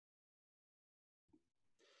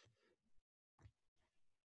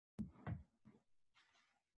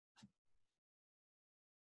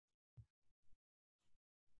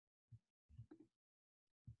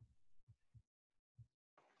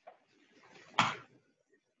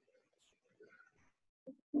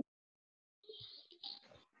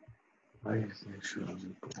These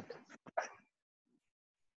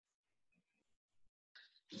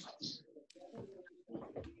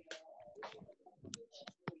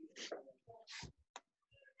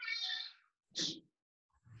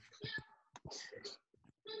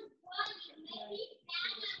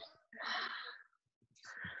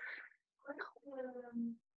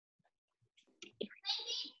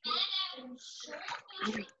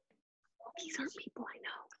aren't people I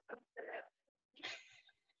know.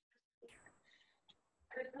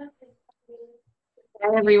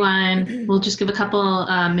 Hi, everyone. We'll just give a couple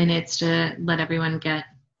minutes to let everyone get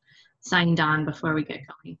signed on before we get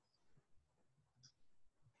going.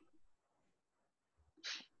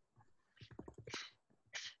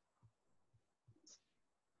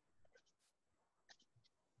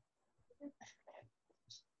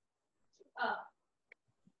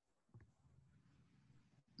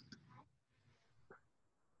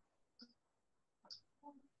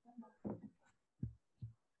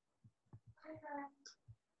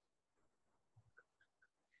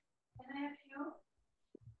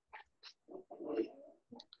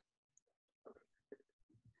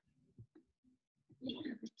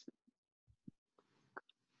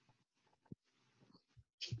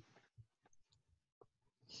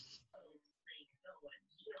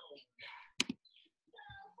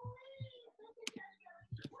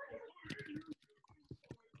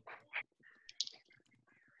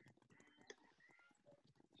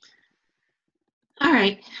 All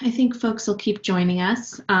right, I think folks will keep joining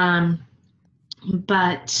us, but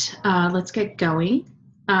let's get going.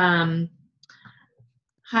 Hi,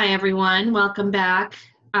 everyone. Welcome back.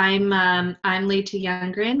 I'm Leita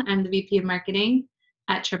Youngren. I'm the VP of Marketing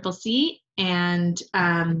at Triple C, and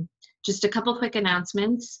just a couple quick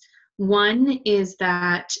announcements. One is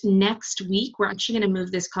that next week, we're actually going to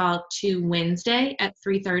move this call to Wednesday at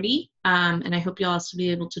 3:30, and I hope you'll also be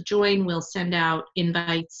able to join. We'll send out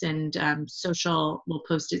invites and we'll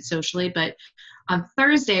post it socially, but on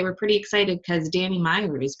Thursday, we're pretty excited because Danny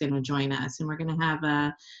Meyer is going to join us, and we're going to have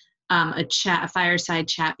a fireside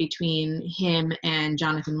chat between him and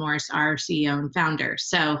Jonathan Morris, our CEO and founder.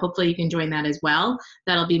 So hopefully you can join that as well.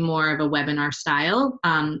 That'll be more of a webinar style.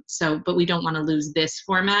 But we don't want to lose this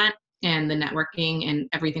format and the networking and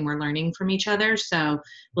everything we're learning from each other. So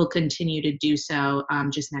we'll continue to do so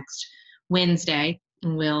just next Wednesday,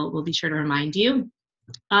 and we'll be sure to remind you.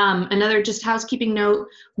 Another just housekeeping note,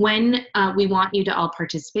 when we want you to all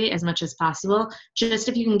participate as much as possible, just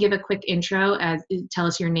if you can give a quick intro, tell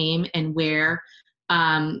us your name and where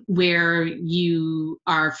you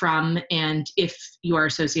are from, and if you are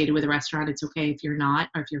associated with a restaurant, it's okay if you're not,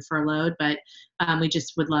 or if you're furloughed, but we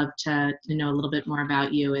just would love to know a little bit more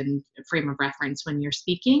about you and frame of reference when you're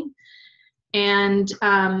speaking. And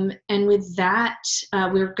with that,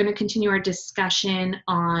 we're going to continue our discussion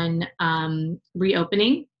on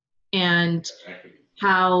reopening and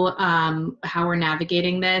how we're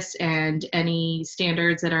navigating this, and any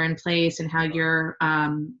standards that are in place, and how your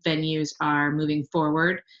venues are moving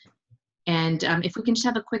forward. And if we can just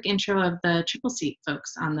have a quick intro of the Triple C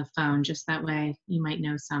folks on the phone, just that way you might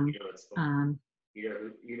know some. I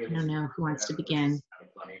don't know who wants to begin.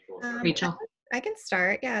 Rachel? I can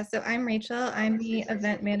start. Yeah, so I'm Rachel. I'm the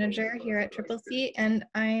event manager here at Triple C, and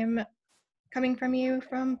I'm coming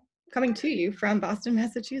to you from Boston,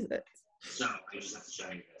 Massachusetts. So I just have to show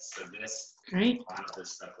you this. So this, Great. a lot of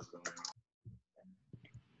this stuff was going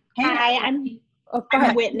on. Hi, I'm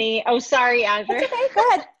Whitney. Oh, sorry, Azure. That's okay, go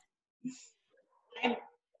ahead.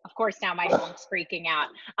 Of course, now my phone's freaking out.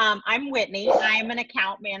 I'm Whitney. I am an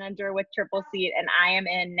account manager with Triple C, and I am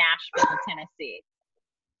in Nashville, Tennessee.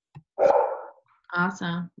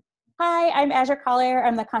 Awesome. Hi, I'm Azure Collier.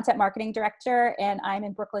 I'm the content marketing director, and I'm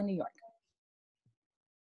in Brooklyn, New York.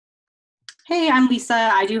 Hey, I'm Lisa.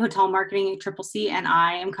 I do hotel marketing at Triple C, and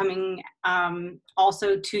I am coming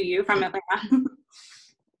also to you from Atlanta.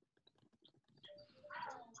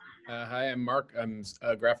 Hi, I'm Mark. I'm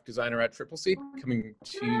a graphic designer at Triple C, coming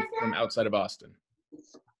to you from outside of Boston.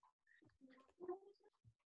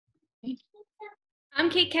 I'm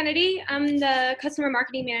Kate Kennedy. I'm the customer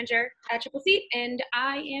marketing manager at Triple C, and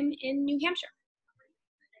I am in New Hampshire.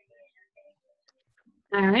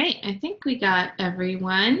 All right, I think we got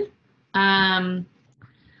everyone. All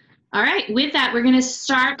right, with that, we're going to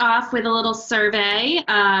start off with a little survey.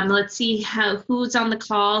 Let's see who's on the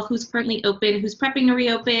call, who's currently open, who's prepping to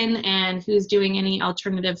reopen, and who's doing any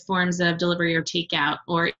alternative forms of delivery or takeout.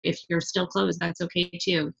 Or if you're still closed, that's okay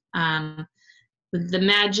too. With the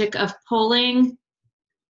magic of polling,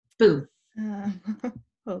 boom.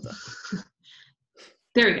 Hold on.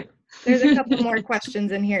 There we go. There's a couple more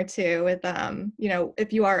questions in here too with, you know,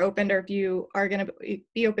 if you are opened or if you are going to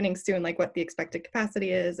be opening soon, like what the expected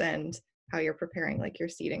capacity is and how you're preparing like your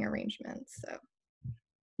seating arrangements. So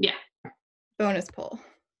Yeah. bonus poll.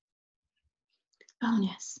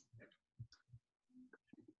 Bonus.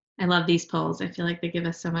 I love these polls. I feel like they give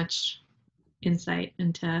us so much insight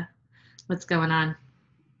into what's going on.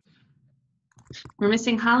 We're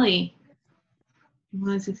missing Holly.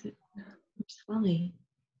 What is it? Where's Holly?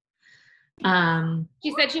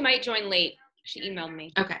 She said she might join late. She emailed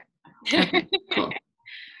me. Okay. Okay, cool.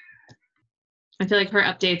 I feel like her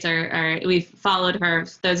updates are we've followed her.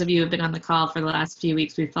 Those of you who have been on the call for the last few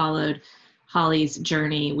weeks, we've followed Holly's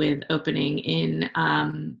journey with opening in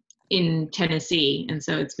Tennessee, and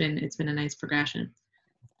so it's been a nice progression.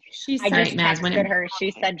 I just Maz, texted her.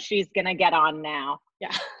 She said she's gonna get on now.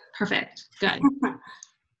 Yeah. Perfect. Good.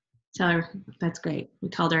 Tell her that's great. We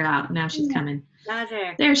called her out. Now she's coming.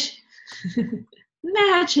 Magic. There she.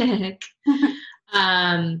 Magic.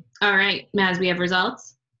 All right, Maz, we have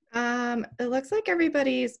results. It looks like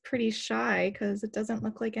everybody's pretty shy because it doesn't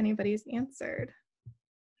look like anybody's answered.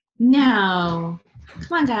 No.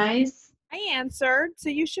 Come on, guys. I answered, so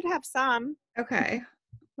you should have some. Okay.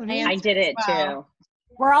 I did it too.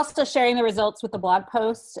 We're also sharing the results with the blog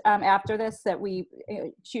post after this that we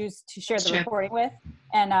choose to share the recording with.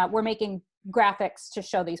 And we're making graphics to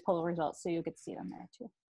show these poll results, so you get to see them there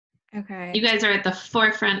too. Okay. You guys are at the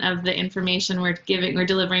forefront of the information we're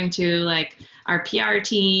delivering to like our PR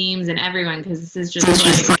teams and everyone, because this is just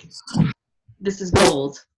like, this is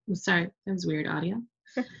gold. I'm sorry, that was weird audio.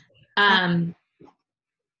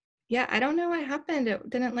 Yeah, I don't know what happened. It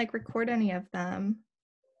didn't like record any of them.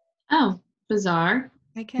 Oh, bizarre.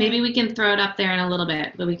 I can. Maybe we can throw it up there in a little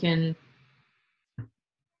bit, but we can.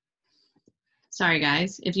 Sorry,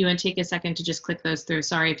 guys. If you want to take a second to just click those through.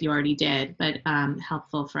 Sorry if you already did, but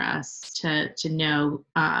helpful for us to know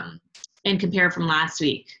and compare from last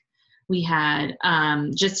week. We had,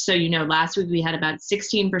 just so you know, last week we had about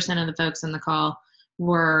 16% of the folks on the call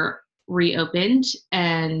were reopened,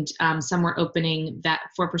 and some were opening, that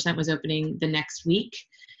 4% was opening the next week.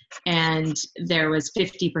 And there was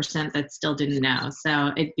 50% that still didn't know.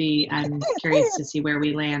 So I'm curious to see where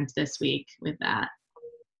we land this week with that.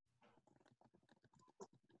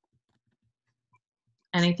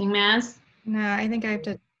 Anything, Maz? No, I think I have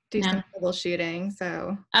to do some troubleshooting,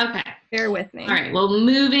 so okay, bear with me. All right, well,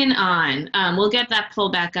 moving on. We'll get that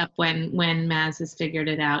pull back up when Maz has figured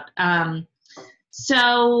it out.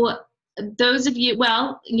 So those of you,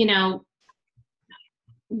 well, you know,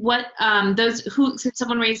 what those who, since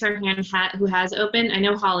someone raised their hand who has opened, I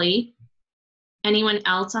know Holly. Anyone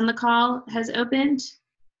else on the call has opened?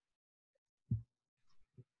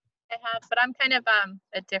 I have, but I'm kind of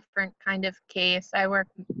a different kind of case. I work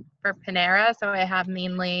for Panera, so I have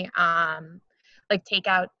mainly like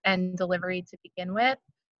takeout and delivery to begin with.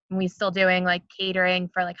 And we still doing like catering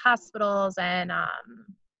for like hospitals and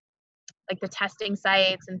like the testing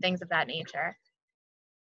sites and things of that nature.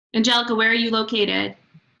 Angelica, where are you located?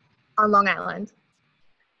 On Long Island.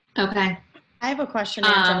 Okay. I have a question,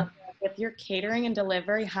 Angelica. With your catering and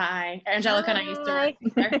delivery, hi. Angelica and I used to work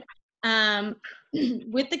together.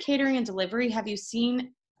 With the catering and delivery, have you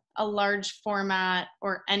seen a large format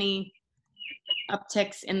or any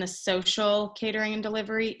upticks in the social catering and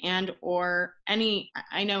delivery and or any,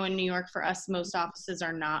 I know in New York for us, most offices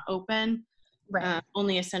are not open. Right.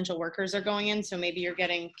 Only essential workers are going in, so maybe you're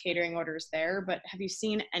getting catering orders there, but have you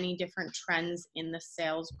seen any different trends in the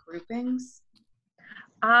sales groupings?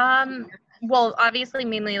 Well, obviously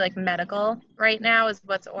mainly like medical right now is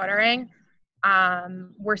what's ordering.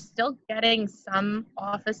 We're still getting some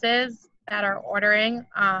offices that are ordering,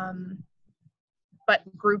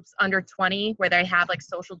 but groups under 20 where they have like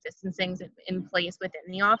social distancing in place within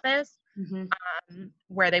the office,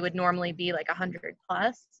 where they would normally be like 100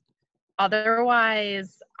 plus.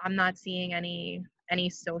 Otherwise, I'm not seeing any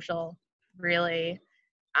social really,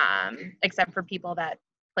 except for people that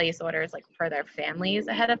place orders like for their families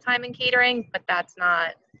ahead of time in catering, but that's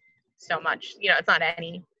not so much, you know, it's not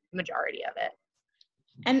any majority of it.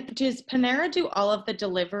 And does Panera do all of the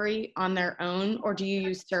delivery on their own, or do you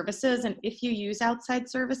use services? And if you use outside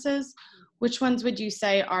services, which ones would you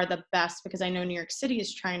say are the best? Because I know New York City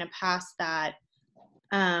is trying to pass that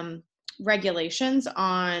regulations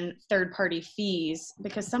on third-party fees,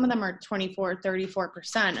 because some of them are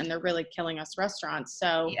 34% and they're really killing us restaurants.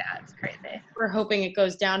 So yeah, it's crazy. We're hoping it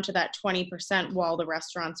goes down to that 20% while the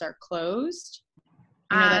restaurants are closed.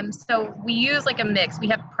 So we use like a mix. We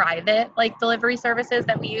have private like delivery services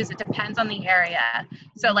that we use. It depends on the area.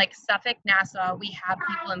 So like Suffolk, Nassau, we have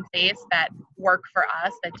people in place that work for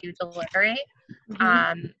us that do delivery.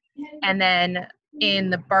 And then in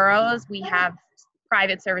the boroughs, we have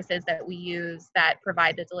private services that we use that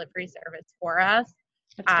provide the delivery service for us.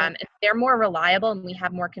 And they're more reliable and we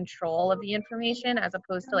have more control of the information as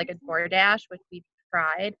opposed to like a DoorDash, which we've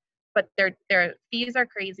tried. But their fees are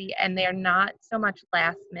crazy and they're not so much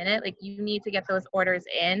last minute. Like you need to get those orders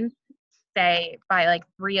in, say by like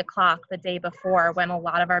 3 o'clock the day before, when a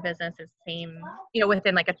lot of our business is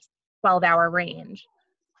within like a 12-hour range.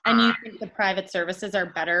 And you think the private services are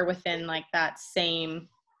better within like that same,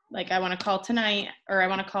 like I want to call tonight or I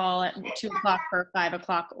want to call at 2 o'clock for a 5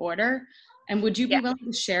 o'clock order? And would you be willing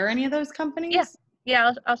to share any of those companies?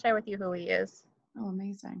 Yeah, I'll share with you who we use. Oh,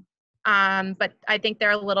 amazing. But I think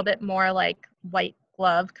they're a little bit more like white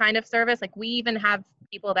glove kind of service. Like we even have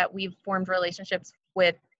people that we've formed relationships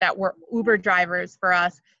with that were Uber drivers for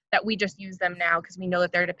us, that we just use them now because we know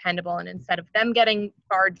that they're dependable. And instead of them getting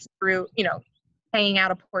charged through, paying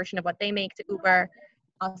out a portion of what they make to Uber,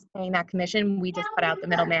 us paying that commission, we just put out the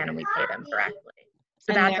middleman and we pay them directly.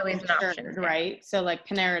 So And that's they're always an option. insured, right? So like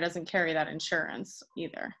Panera doesn't carry that insurance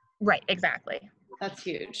either. Right, exactly. That's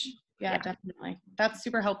huge. Yeah, definitely. That's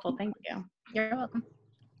super helpful. Thank you. You're welcome.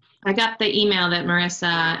 I got the email that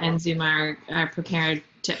Marissa and Zuma are prepared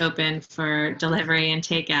to open for delivery and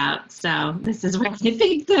takeout. So this is where I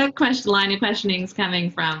think the line of questioning is coming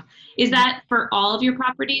from. Is that for all of your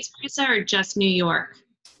properties, Marissa, or just New York?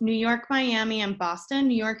 New York, Miami, and Boston.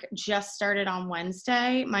 New York just started on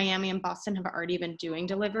Wednesday. Miami and Boston have already been doing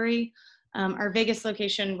delivery. Our Vegas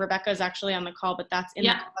location, Rebecca is actually on the call, but that's in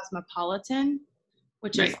the Cosmopolitan,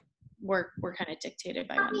 which is we're kind of dictated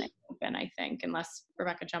by when they open, I think, unless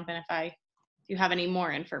Rebecca jump in if you have any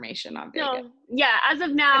more information on Vegas. No, yeah, as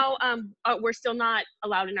of now, we're still not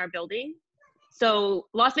allowed in our building. So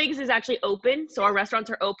Las Vegas is actually open. So our restaurants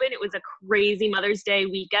are open. It was a crazy Mother's Day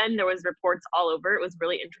weekend. There was reports all over. It was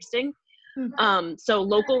really interesting. So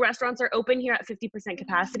local restaurants are open here at 50%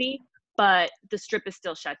 capacity, but the strip is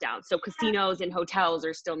still shut down. So casinos and hotels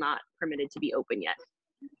are still not permitted to be open yet.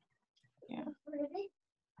 Yeah.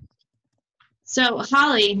 So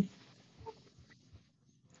Holly,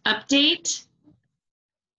 update.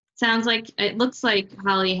 Sounds like, it looks like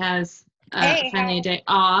Holly has finally a day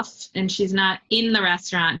off and she's not in the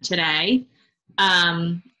restaurant today.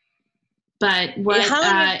 But what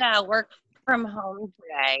Holly is work from home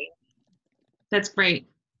today. That's great.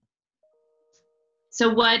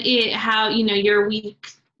 So your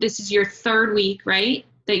week, this is your third week, right?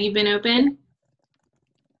 That you've been open?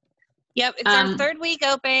 Yep, it's our third week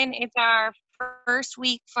open. It's our first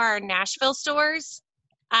week for our Nashville stores,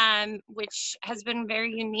 which has been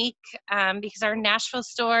very unique because our Nashville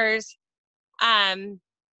stores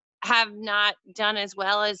have not done as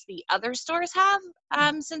well as the other stores have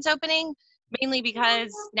since opening, mainly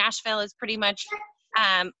because Nashville is pretty much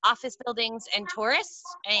office buildings and tourists,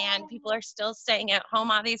 and people are still staying at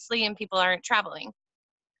home, obviously, and people aren't traveling.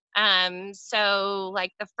 So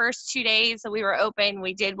like the first 2 days that we were open,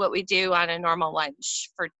 we did what we do on a normal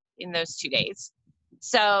lunch in those 2 days.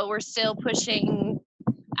 So we're still pushing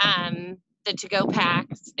the to-go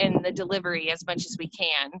packs and the delivery as much as we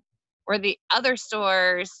can. Where the other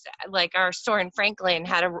stores, like our store in Franklin,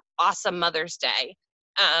 had an awesome Mother's Day.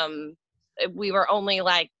 We were only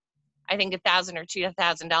like, I think $1,000 or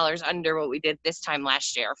 $2,000 under what we did this time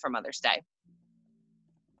last year for Mother's Day.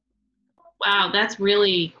 Wow, that's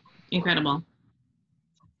really incredible.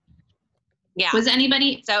 Yeah. Was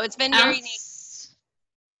anybody? So it's been very unique.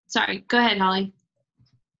 Sorry, go ahead, Holly.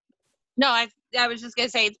 No, I was just gonna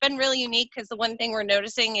say it's been really unique because the one thing we're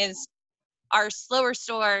noticing is our slower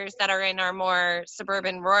stores that are in our more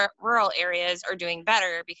suburban rural areas are doing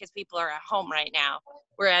better because people are at home right now.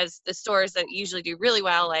 Whereas the stores that usually do really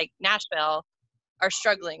well, like Nashville, are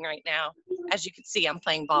struggling right now. As you can see, I'm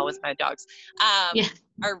playing ball with my dogs.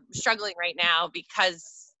 Are struggling right now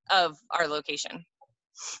because of our location.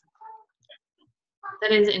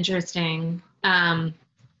 That is interesting.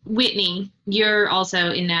 Whitney, you're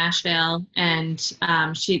also in Nashville, and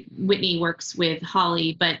Whitney works with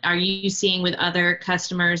Holly, but are you seeing with other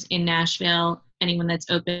customers in Nashville, anyone that's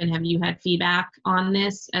open, have you had feedback on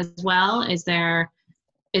this as well? Is there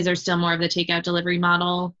still more of the takeout delivery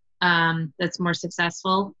model that's more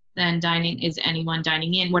successful than dining? Is anyone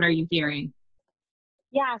dining in? What are you hearing?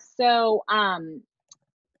 Yeah, so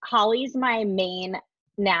Holly's my main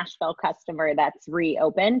Nashville customer that's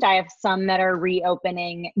reopened. I have some that are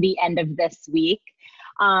reopening the end of this week.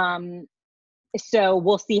 So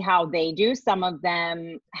we'll see how they do. Some of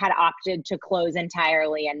them had opted to close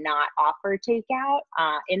entirely and not offer takeout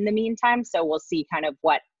in the meantime. So we'll see kind of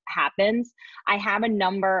what happens. I have a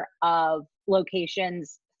number of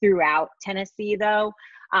locations throughout Tennessee though.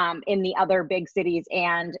 in the other big cities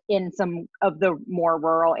and in some of the more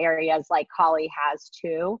rural areas like Holly has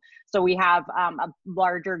too. So we have a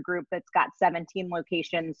larger group that's got 17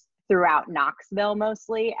 locations throughout Knoxville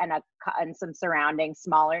mostly, and some surrounding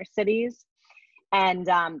smaller cities. And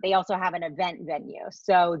they also have an event venue.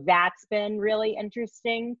 So that's been really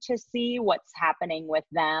interesting to see what's happening with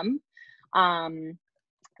them.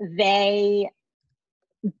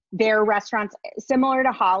 Their restaurants, similar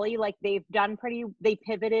to Holly, like they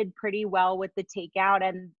pivoted pretty well with the takeout,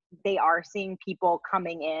 and they are seeing people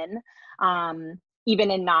coming in.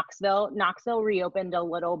 Even in Knoxville reopened a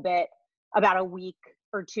little bit about a week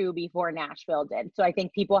or two before Nashville did. So I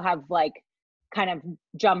think people have like kind of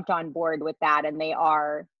jumped on board with that, and they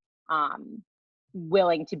are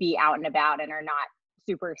willing to be out and about and are not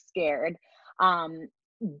super scared.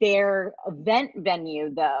 Their event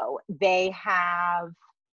venue though, they have,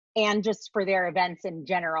 and just for their events in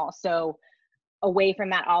general, so away from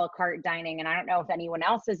that a la carte dining, and I don't know if anyone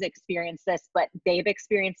else has experienced this, but they've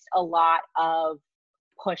experienced a lot of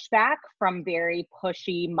pushback from very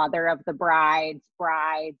pushy mother of the brides,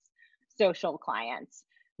 social clients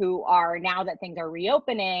who are, now that things are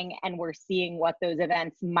reopening and we're seeing what those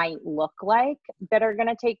events might look like that are going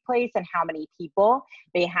to take place and how many people,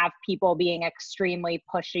 they have people being extremely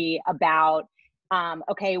pushy about,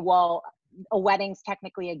 okay, well, a wedding's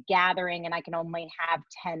technically a gathering and I can only have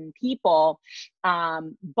 10 people,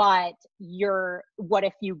 but what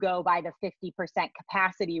if you go by the 50%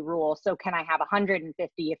 capacity rule? So can I have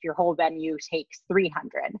 150 if your whole venue takes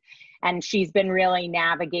 300? And she's been really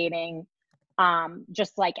navigating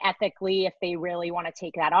just like ethically, if they really want to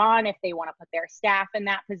take that on, if they want to put their staff in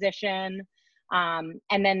that position. And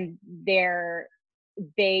then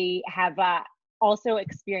they have also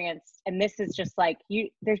experienced, and this is just like,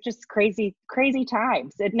 there's just crazy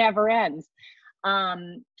times. It never ends.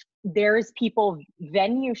 There's people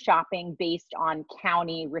venue shopping based on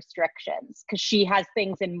county restrictions, because she has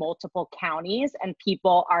things in multiple counties and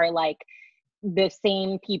people are like, the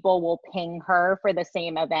same people will ping her for the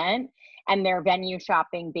same event, and they're venue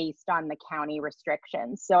shopping based on the county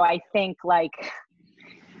restrictions. So I think like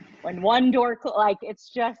when one door, like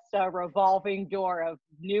it's just a revolving door of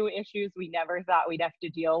new issues we never thought we'd have to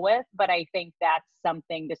deal with. But I think that's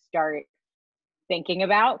something to start thinking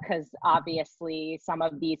about, because obviously some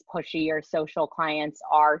of these pushy or social clients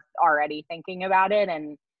are already thinking about it,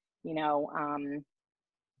 and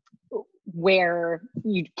where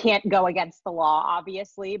you can't go against the law,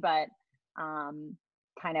 obviously, but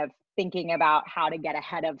kind of thinking about how to get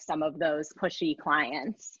ahead of some of those pushy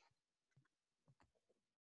clients.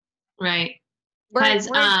 Right.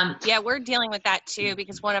 We're dealing with that too,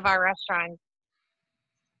 because one of our restaurants.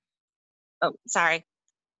 Oh, sorry.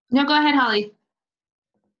 No, go ahead, Holly.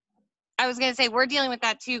 I was going to say we're dealing with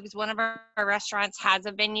that too, because one of our restaurants has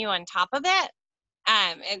a venue on top of it,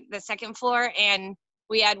 at the second floor, and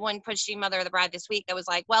we had one pushy mother of the bride this week that was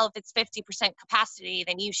like, well, if it's 50% capacity,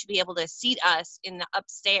 then you should be able to seat us in the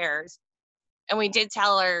upstairs. And we did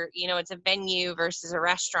tell her, it's a venue versus a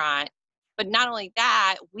restaurant. But not only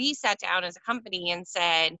that, we sat down as a company and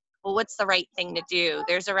said, well, what's the right thing to do?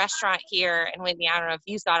 There's a restaurant here in Whitney, I don't know if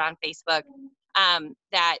you saw it on Facebook,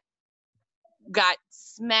 that got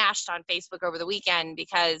smashed on Facebook over the weekend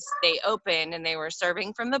because they opened and they were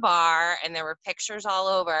serving from the bar and there were pictures all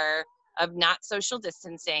over of not social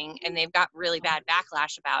distancing, and they've got really bad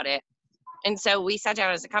backlash about it. And so we sat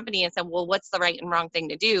down as a company and said, well, what's the right and wrong thing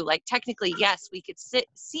to do? Like, technically, yes, we could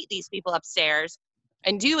seat these people upstairs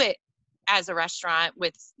and do it as a restaurant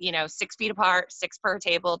with, 6 feet apart, 6 per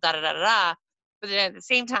table, da-da-da-da-da. But then at the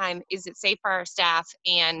same time, is it safe for our staff?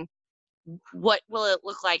 And what will it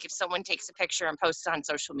look like if someone takes a picture and posts on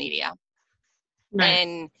social media? Right.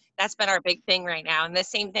 And that's been our big thing right now. And the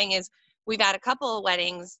same thing is, we've had a couple of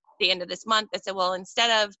weddings the end of this month that said, well,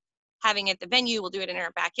 instead of having it at the venue, we'll do it in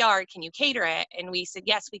our backyard. Can you cater it? And we said,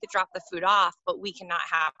 yes, we could drop the food off, but we cannot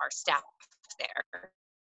have our staff there,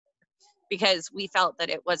 because we felt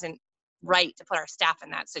that it wasn't right to put our staff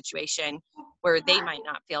in that situation where they might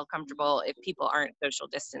not feel comfortable if people aren't social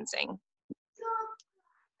distancing.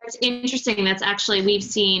 It's interesting. That's actually, we've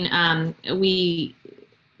seen,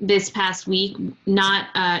 this past week,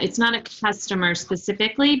 it's not a customer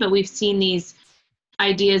specifically, but we've seen these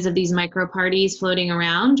ideas of these micro parties floating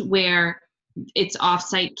around where it's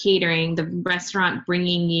offsite catering, the restaurant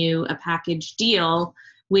bringing you a package deal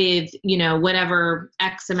with, whatever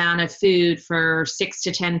X amount of food for 6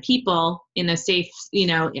 to 10 people in a safe,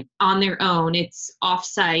 on their own. It's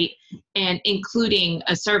offsite and including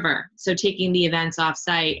a server. So taking the events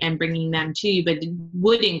offsite and bringing them to you, but it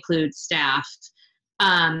would include staff.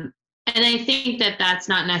 And And I think that that's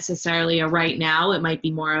not necessarily a right now. It might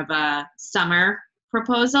be more of a summer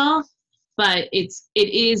proposal, but it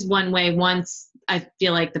is one way once I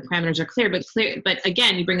feel like the parameters are clear. But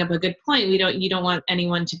again, you bring up a good point. You don't want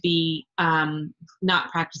anyone to be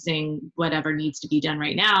not practicing whatever needs to be done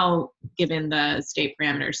right now, given the state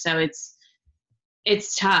parameters. So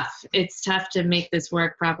it's tough. It's tough to make this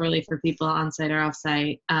work properly for people on site or off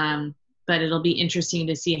site. But it'll be interesting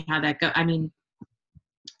to see how that goes. I mean,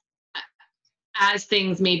 as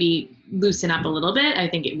things maybe loosen up a little bit, I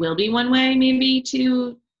think it will be one way maybe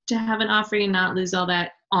to have an offering and not lose all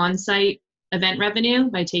that on-site event revenue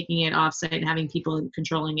by taking it off-site and having people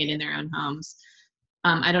controlling it in their own homes.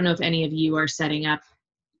 I don't know if any of you are setting up,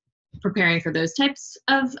 preparing for those types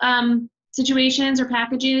of situations or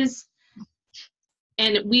packages.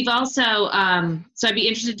 And we've also, so I'd be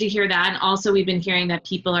interested to hear that. And also we've been hearing that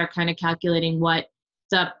people are kind of calculating what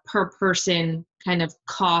the per person kind of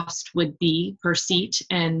cost would be per seat,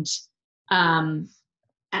 and how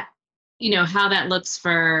that looks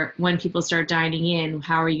for when people start dining in.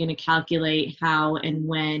 How are you going to calculate how and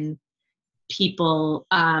when people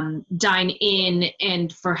dine in,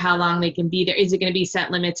 and for how long they can be there? Is it going to be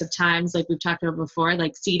set limits of times like we've talked about before,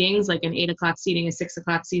 like seatings, like an 8 o'clock seating, a 6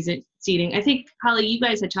 o'clock seating? I think, Holly, you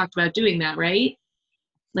guys had talked about doing that, right?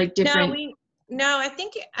 Like different. No, I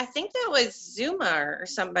think that was Zuma or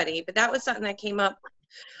somebody, but that was something that came up.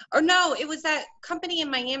 Or no, it was that company in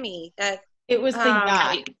Miami that it was the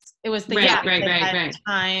yacht. It was the yacht. Right.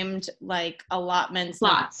 Timed like allotments.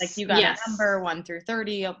 Slots. Like you got a number 1 through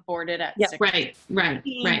 30, boarded at 6.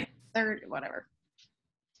 Right. 30, whatever.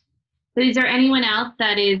 So is there anyone else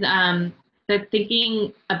that is that's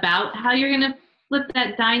thinking about how you're going to flip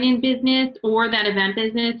that dine-in business or that event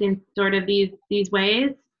business in sort of these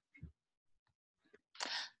ways?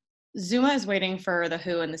 Zuma is waiting for the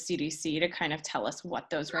WHO and the CDC to kind of tell us what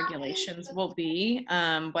those regulations will be,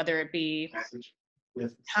 whether it be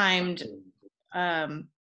timed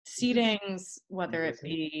seatings, whether it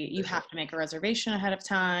be you have to make a reservation ahead of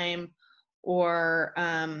time, or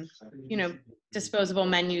disposable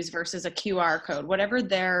menus versus a QR code. Whatever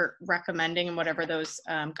they're recommending and whatever those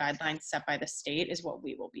guidelines set by the state is what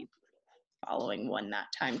we will be following when that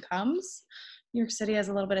time comes. New York City has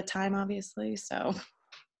a little bit of time, obviously, so.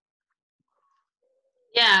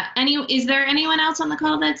 Yeah. Is there anyone else on the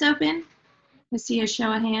call that's open? I see a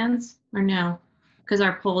show of hands, or no? Because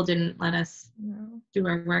our poll didn't let us do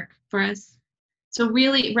our work for us. So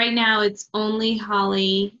really, right now, it's only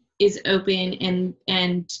Holly is open,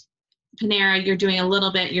 and Panera, you're doing a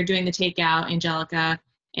little bit. You're doing the takeout, Angelica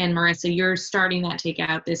and Marissa. You're starting that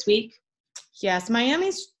takeout this week. Yes,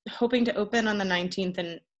 Miami's hoping to open on the 19th,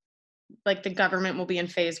 and like the government will be in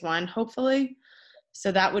phase 1, hopefully. So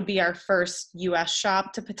that would be our first U.S.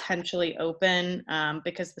 shop to potentially open,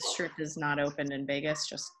 because the Strip is not opened in Vegas,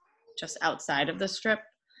 just outside of the Strip.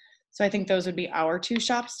 So I think those would be our 2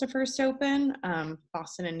 shops to first open.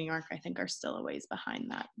 Boston and New York, I think, are still a ways behind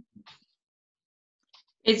that.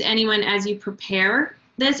 Is anyone, as you prepare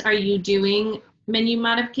this, are you doing menu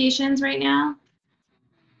modifications right now?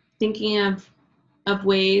 Thinking of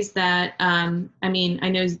ways that, I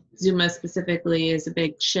know Zuma specifically is a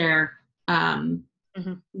big share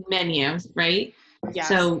menu, right? Yes.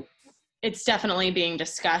 So it's definitely being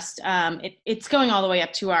discussed. It's going all the way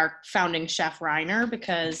up to our founding chef, Reiner,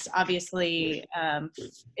 because obviously,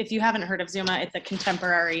 if you haven't heard of Zuma, it's a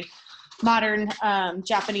contemporary, modern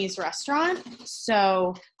Japanese restaurant.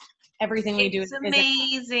 So everything we do is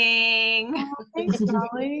amazing. Thanks,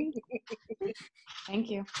 Molly. Thank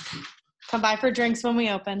you. Come by for drinks when we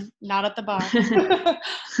open, not at the bar.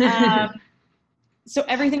 So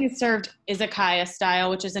everything is served izakaya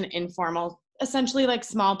style, which is an informal, essentially like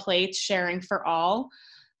small plates sharing for all.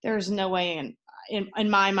 There's no way in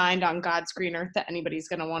my mind on God's green earth that anybody's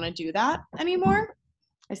going to want to do that anymore.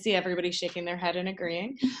 I see everybody shaking their head and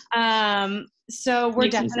agreeing. So we're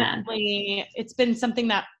definitely, it's been something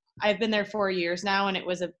that I've been there 4 years now, and it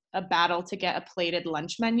was a battle to get a plated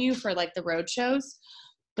lunch menu for like the road shows,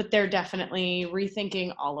 but they're definitely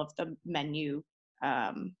rethinking all of the menu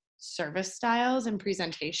service styles and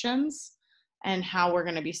presentations and how we're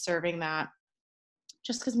going to be serving that,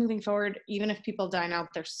 just because moving forward, even if people dine out,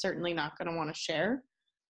 they're certainly not going to want to share.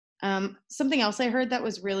 Something else I heard that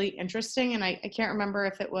was really interesting, and I can't remember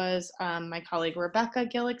if it was my colleague Rebecca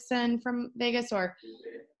Gillickson from Vegas, or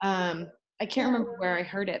I can't remember where I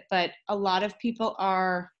heard it, but a lot of people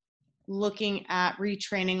are looking at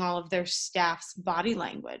retraining all of their staff's body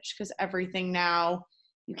language, because everything now,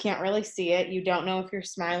 you can't really see it. You don't know if you're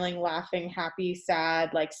smiling, laughing, happy,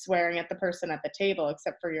 sad, like swearing at the person at the table,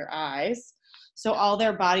 except for your eyes. So all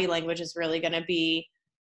their body language is really going to be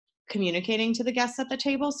communicating to the guests at the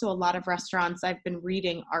table. So a lot of restaurants I've been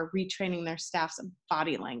reading are retraining their staff's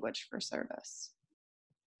body language for service.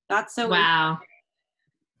 That's so wow.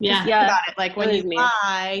 Yeah. Think about it. Like when you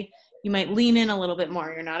lie, you might lean in a little bit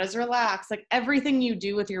more. You're not as relaxed. Like everything you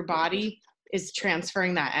do with your body is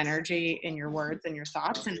transferring that energy in your words and your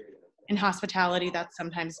thoughts. And in hospitality, that's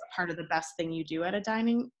sometimes part of the best thing you do at a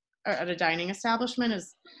dining establishment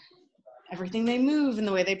is everything they move and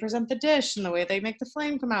the way they present the dish and the way they make the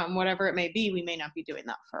flame come out and whatever it may be. We may not be doing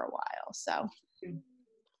that for a while. So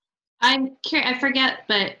I'm curious, I forget,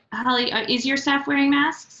 but Holly, is your staff wearing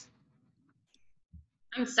masks?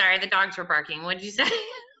 I'm sorry, the dogs were barking. What did you say?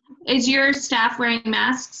 Is your staff wearing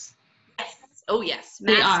masks? Yes. Oh, yes.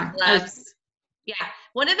 They Masks, are. gloves. Yeah.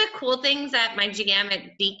 One of the cool things that my GM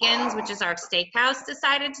at Deacon's, which is our steakhouse,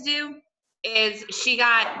 decided to do is she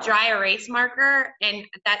got dry erase marker, and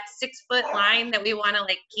that 6-foot line that we want to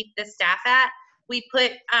like keep the staff at, we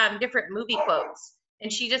put different movie quotes,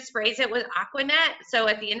 and she just sprays it with Aquanet. So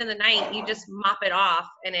at the end of the night, you just mop it off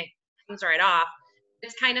and it comes right off.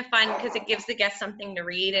 It's kind of fun because it gives the guests something to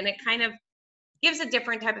read, and it kind of gives a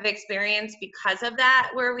different type of experience because of that,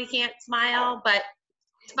 where we can't smile. But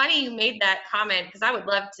it's funny you made that comment, because I would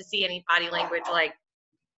love to see any body language like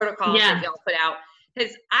protocols that y'all put out.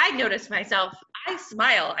 Because I noticed myself, I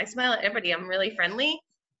smile at everybody. I'm really friendly.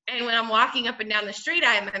 And when I'm walking up and down the street,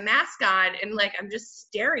 I have my mask on and like I'm just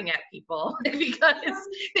staring at people because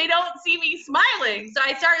they don't see me smiling. So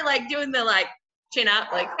I started like doing the like chin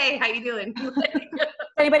up, like, hey, how you doing?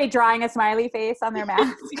 Anybody drawing a smiley face on their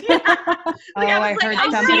mask? I heard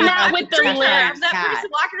I'm something that about with the their Cheshire lips. I'm that cat. person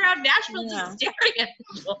walking around Nashville just staring at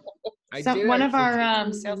people. So one of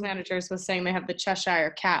our sales managers was saying they have the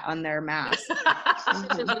Cheshire cat on their mask.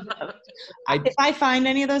 If I find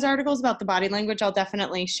any of those articles about the body language, I'll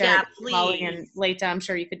definitely share it with Holly and Leita. I'm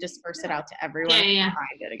sure you could disperse it out to everyone and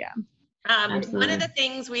find it again. One of the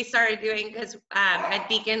things we started doing, because at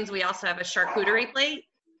Deacon's we also have a charcuterie plate,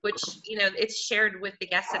 which, you know, it's shared with the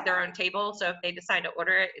guests at their own table. So if they decide to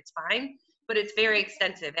order it, it's fine. But it's very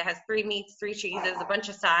extensive. It has 3 meats, 3 cheeses, a bunch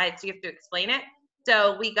of sides. You have to explain it.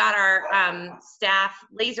 So we got our staff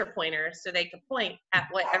laser pointers so they could point at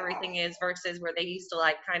what everything is versus where they used to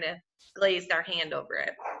like kind of glaze their hand over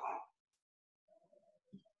it.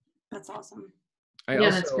 That's awesome. I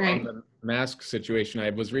also, on the mask situation,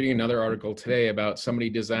 I was reading another article today about somebody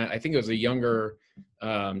I think it was a younger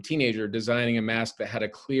teenager designing a mask that had a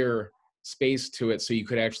clear space to it so you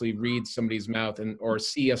could actually read somebody's mouth or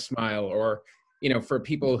see a smile, or, you know, for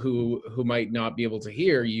people who might not be able to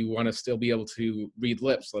hear, you want to still be able to read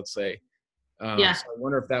lips, let's say. So I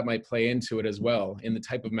wonder if that might play into it as well in the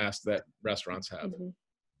type of mask that restaurants have.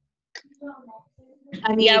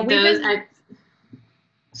 I mean,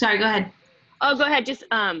 sorry, go ahead. Oh, go ahead. Just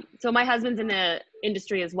so my husband's in the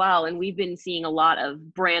industry as well, and we've been seeing a lot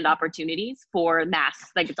of brand opportunities for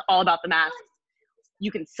masks. Like, it's all about the masks.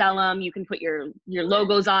 You can sell them. You can put your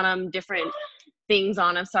logos on them, different things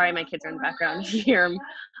on them. Sorry, my kids are in the background. You hear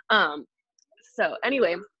them. So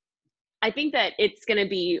anyway, I think that it's going to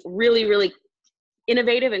be really, really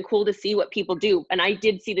innovative and cool to see what people do. And I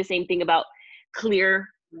did see the same thing about clear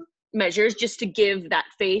measures, just to give that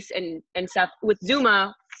face and stuff. With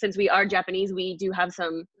Zuma, since we are Japanese, we do have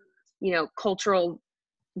some, you know, cultural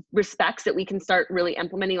respects that we can start really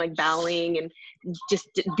implementing, like bowing and just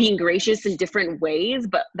being gracious in different ways.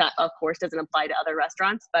 But that, of course, doesn't apply to other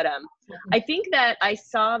restaurants. But I think that I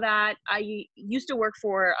saw that. I used to work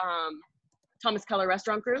for Thomas Keller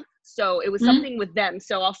Restaurant Group, so it was something with them.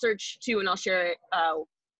 So I'll search too, and I'll share it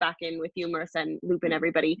back in with you, Marissa, and Loop and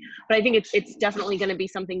everybody. But I think it's definitely going to be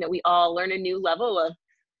something that we all learn a new level of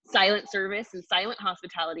silent service and silent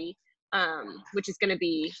hospitality, which is going to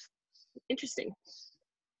be interesting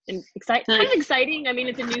and kind of exciting. I mean,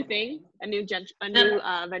 it's a new thing, a new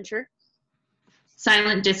venture.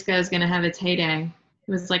 Silent disco is going to have its heyday.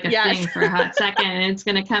 It was like a thing for a hot second, and it's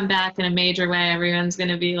going to come back in a major way. Everyone's going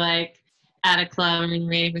to be like at a club and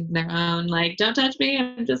raving their own, like, don't touch me,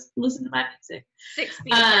 I'm just listening to my music. 6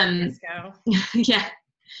 feet of disco. Yeah.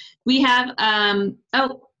 We have,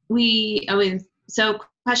 so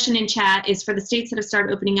question in chat is, for the states that have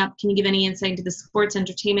started opening up, can you give any insight into the sports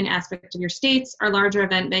entertainment aspect of your states? Are larger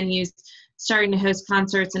event venues starting to host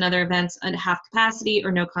concerts and other events at half capacity,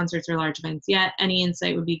 or no concerts or large events yet? Any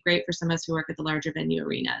insight would be great for some of us who work at the larger venue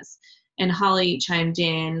arenas. And Holly chimed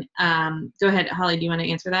in. Go ahead, Holly, do you want to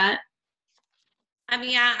answer that?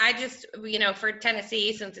 Yeah, I just, you know, for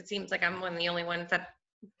Tennessee, since it seems like I'm one of the only ones that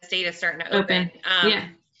the state is starting to open.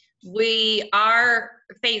 We are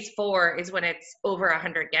phase 4 is when it's over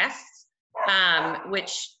 100 guests,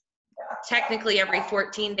 which technically every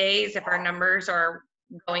 14 days, if our numbers are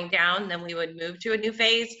going down, then we would move to a new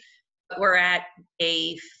phase. We're at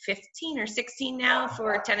a 15 or 16 now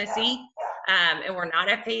for Tennessee, and we're not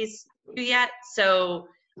at phase 2 yet. So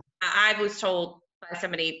I was told by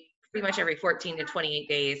somebody pretty much every 14 to 28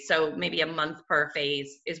 days. So maybe a month per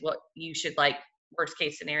phase is what you should, like, worst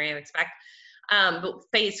case scenario, expect. But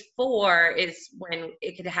phase 4 is when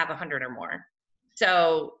it could have 100 or more.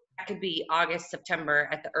 So that could be August, September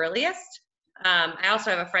at the earliest. I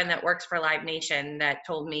also have a friend that works for Live Nation that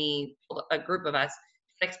told me, a group of us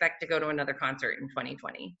expect to go to another concert in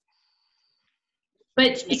 2020.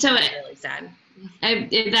 But so really sad.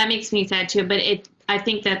 That makes me sad too. But I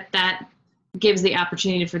think that gives the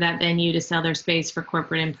opportunity for that venue to sell their space for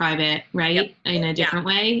corporate and private, right? Yep. In a different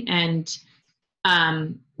way. And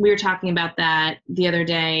we were talking about that the other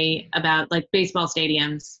day about like baseball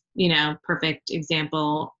stadiums, perfect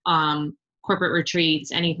example. Corporate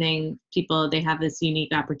retreats, anything, people, they have this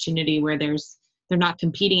unique opportunity where they're not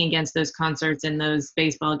competing against those concerts and those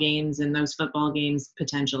baseball games and those football games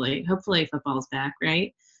potentially. Hopefully football's back,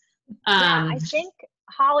 right? I think,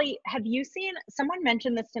 Holly, have you seen, someone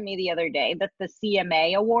mentioned this to me the other day, that the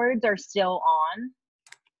CMA awards are still on?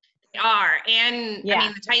 They are. And I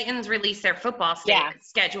mean, the Titans released their football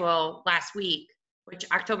schedule last week, which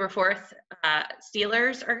October 4th,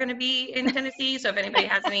 Steelers are going to be in Tennessee. So if anybody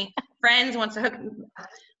has any friends, wants to hook,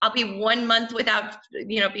 I'll be 1 month without,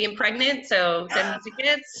 being pregnant. So send me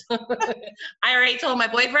tickets. I already told my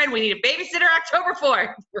boyfriend we need a babysitter October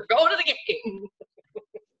 4th. We're going to the game.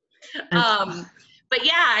 But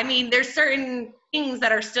yeah, I mean, there's certain things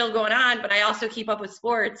that are still going on, but I also keep up with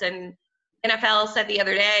sports, and NFL said the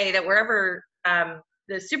other day that wherever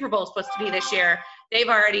the Super Bowl is supposed to be this year, they've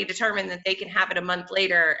already determined that they can have it a month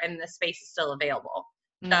later and the space is still available.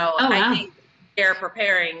 So I think they're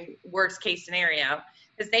preparing worst case scenario,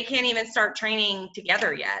 because they can't even start training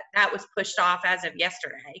together yet. That was pushed off as of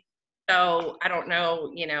yesterday. So I don't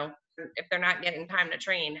know, if they're not getting time to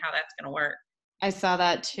train, how that's going to work. I saw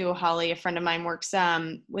that too, Holly. A friend of mine works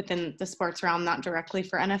within the sports realm, not directly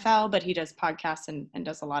for NFL, but he does podcasts and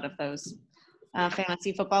does a lot of those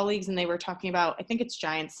fantasy football leagues. And they were talking about, I think it's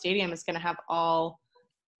Giants Stadium is going to have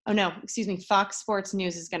Fox Sports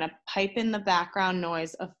News is going to pipe in the background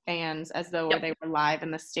noise of fans as though they were live in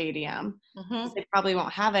the stadium. Mm-hmm. They probably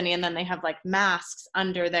won't have any. And then they have like masks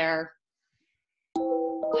under their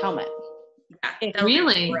helmet. Yeah,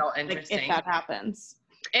 really? Real interesting. If that happens.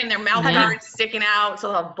 And their mouth guards sticking out, so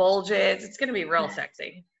they'll have bulges. It's going to be real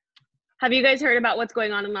sexy. Have you guys heard about what's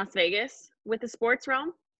going on in Las Vegas with the sports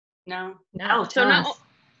realm? No. So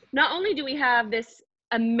not only do we have this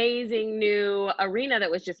amazing new arena that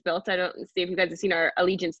was just built. I don't see if you guys have seen our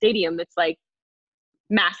Allegiant Stadium. It's like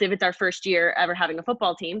massive. It's our first year ever having a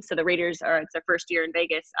football team. So the Raiders it's their first year in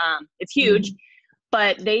Vegas. It's huge,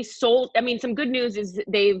 but they sold, some good news is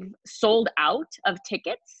they've sold out of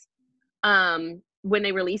tickets when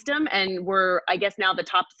they released them, and we're, I guess, now the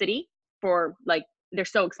top city for, like, they're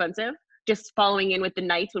so expensive, just following in with the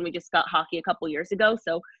Knights when we just got hockey a couple years ago.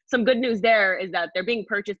 So some good news there is that they're being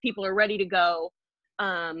purchased. People are ready to go.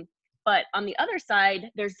 But on the other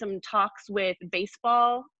side, there's some talks with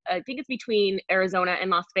baseball. I think it's between Arizona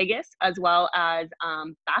and Las Vegas, as well as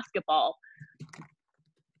basketball,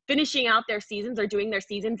 finishing out their seasons or doing their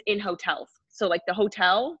seasons in hotels. So like the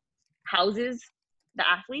hotel houses the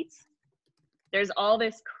athletes. There's all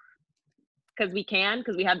this, because we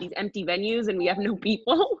have these empty venues and we have no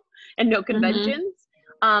people and no conventions.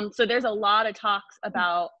 So there's a lot of talks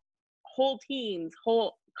about whole teams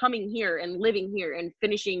coming here and living here and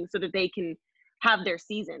finishing so that they can have their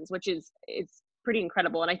seasons, which it's pretty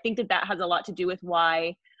incredible. And I think that has a lot to do with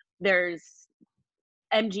why there's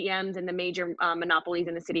MGMs and the major monopolies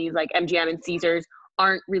in the cities like MGM and Caesars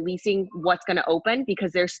aren't releasing what's going to open,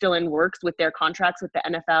 because they're still in works with their contracts with the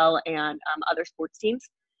NFL and other sports teams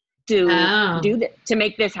to to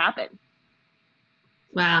make this happen.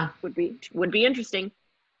 Wow. Would be interesting.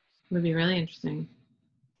 Would be really interesting.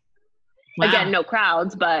 Wow. Again, no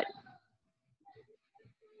crowds, but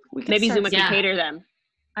maybe Zuma can cater them.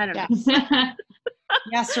 I don't know.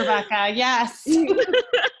 Yes, Rebecca. Yes.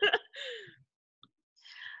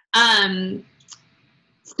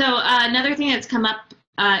 So another thing that's come up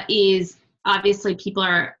is obviously people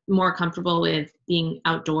are more comfortable with being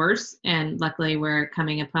outdoors, and luckily we're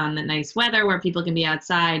coming upon the nice weather where people can be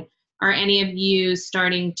outside. Are any of you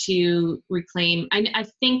starting to reclaim, I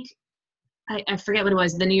think, I forget what it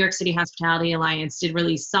was, the New York City Hospitality Alliance did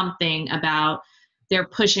release something about they're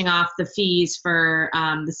pushing off the fees for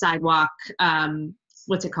the sidewalk,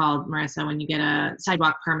 what's it called, Marissa, when you get a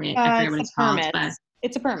sidewalk permit? I forget what it's called. But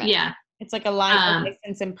it's a permit. Yeah. It's like a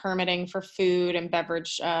license and permitting for food and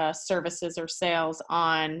beverage services or sales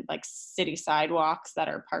on like city sidewalks that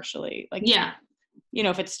are partially like,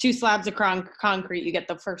 if it's 2 slabs of concrete, you get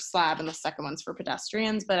the first slab and the second one's for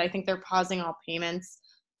pedestrians. But I think they're pausing all payments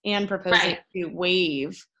and proposing to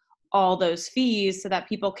waive all those fees so that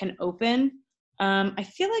people can open. I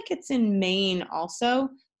feel like it's in Maine also.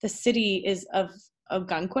 The city of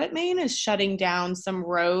Ogunquit, Maine is shutting down some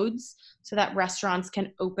roads so that restaurants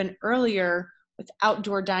can open earlier with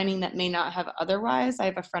outdoor dining that may not have otherwise. I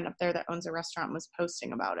have a friend up there that owns a restaurant and was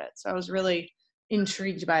posting about it. So I was really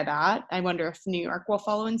intrigued by that. I wonder if New York will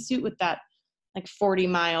follow in suit with that, like 40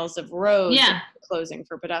 miles of roads closing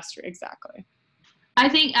for pedestrians. Exactly. I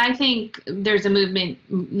think there's a movement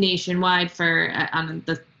nationwide for on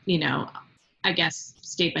the, I guess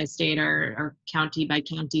state by state or county by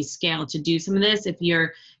county scale to do some of this. If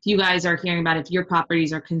you guys are hearing about, if your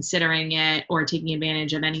properties are considering it or taking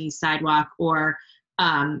advantage of any sidewalk or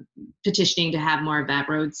petitioning to have more of that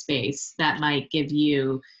road space, that might give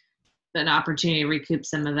you an opportunity to recoup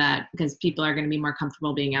some of that because people are going to be more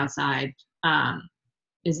comfortable being outside.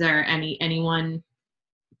 Is there anyone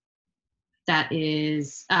that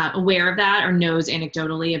is aware of that or knows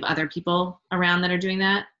anecdotally of other people around that are doing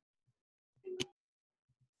that?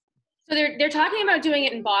 So they're talking about doing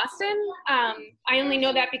it in Boston. I only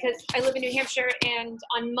know that because I live in New Hampshire, and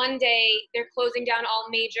on Monday they're closing down all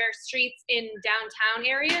major streets in downtown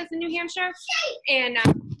areas in New Hampshire, and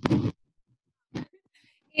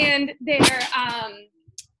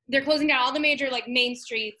they're closing down all the major like main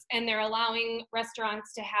streets, and they're allowing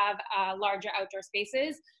restaurants to have larger outdoor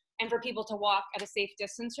spaces and for people to walk at a safe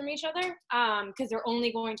distance from each other, because they're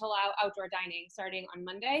only going to allow outdoor dining starting on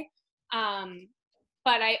Monday.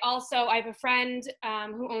 But I have a friend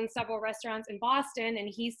who owns several restaurants in Boston, and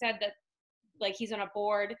he said that, like, he's on a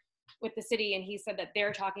board with the city, and he said that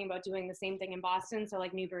they're talking about doing the same thing in Boston, so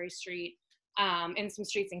like Newbury Street, and some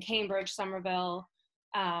streets in Cambridge, Somerville,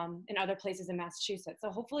 and other places in Massachusetts. So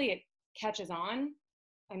hopefully it catches on,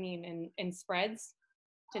 and spreads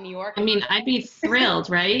to New York. I mean, I'd be thrilled,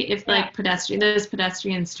 right? If like those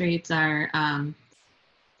pedestrian streets are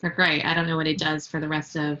great. I don't know what it does for the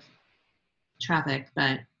rest of traffic,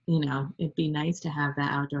 but it'd be nice to have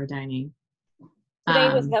that outdoor dining.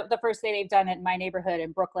 Today was the first day they've done it in my neighborhood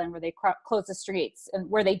in Brooklyn, where they closed the streets, and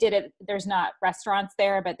where they did it, there's not restaurants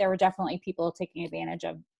there, but there were definitely people taking advantage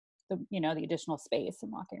of the additional space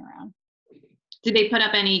and walking around. Did they put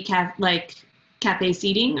up any cafe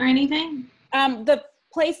seating or anything? The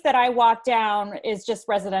place that I walked down is just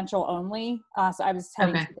residential only. So I was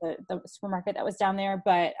heading to the supermarket that was down there,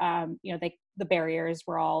 but the barriers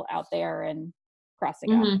were all out there and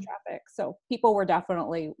crossing out the traffic. So people were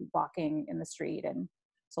definitely walking in the street and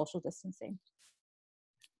social distancing.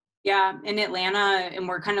 Yeah, in Atlanta, and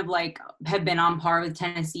we're kind of have been on par with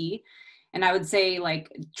Tennessee. And I would say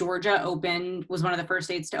Georgia was one of the first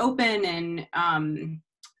states to open. And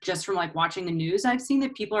just from watching the news, I've seen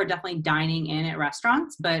that people are definitely dining in at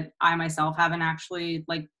restaurants, but I myself haven't actually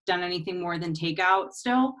done anything more than takeout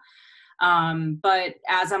still. But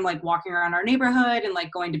as I'm walking around our neighborhood and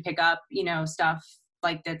going to pick up, stuff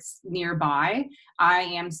that's nearby, I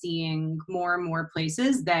am seeing more and more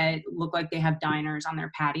places that look like they have diners on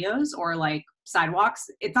their patios or sidewalks.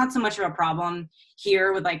 It's not so much of a problem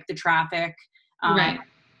here with the traffic. Right.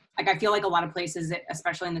 I feel like a lot of places,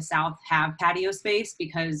 especially in the South, have patio space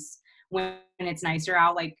because when it's nicer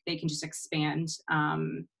out, they can just expand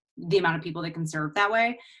the amount of people they can serve that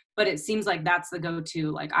way. But it seems like that's the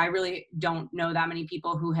go-to. I really don't know that many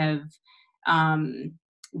people who have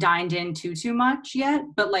dined in too much yet,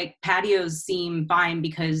 but patios seem fine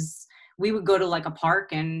because we would go to a park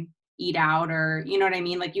and eat out, or you know what I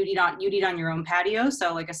mean? You'd eat on your own patio.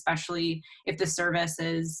 So especially if the service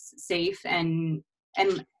is safe and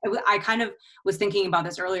I kind of was thinking about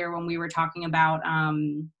this earlier when we were talking about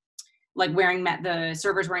wearing the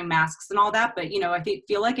servers wearing masks and all that. But I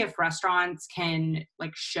feel like if restaurants can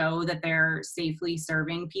show that they're safely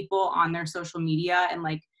serving people on their social media and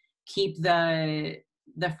keep the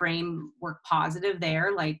framework positive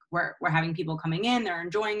there, we're having people coming in, they're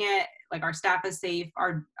enjoying it, our staff is safe,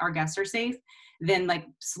 our guests are safe, then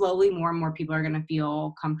slowly more and more people are going to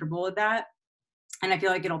feel comfortable with that. And I feel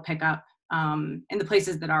like it'll pick up in the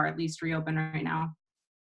places that are at least reopened right now.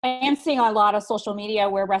 I am seeing a lot of social media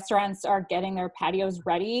where restaurants are getting their patios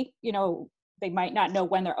ready. They might not know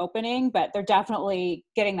when they're opening, but they're definitely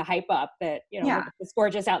getting the hype up that, with this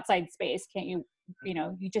gorgeous outside space, can't you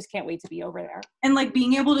you just can't wait to be over there. And like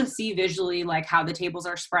being able to see visually like how the tables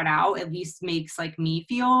are spread out at least makes like me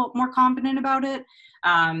feel more confident about it.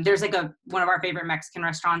 There's like one of our favorite Mexican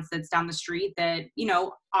restaurants that's down the street that,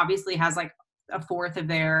 obviously has like a fourth of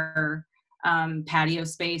their patio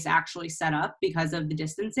space actually set up because of the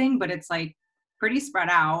distancing, but it's like pretty spread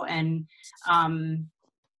out, and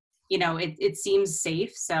it seems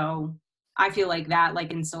safe. So I feel like that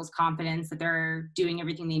like instills confidence that they're doing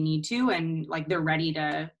everything they need to, and like they're ready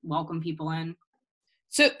to welcome people in.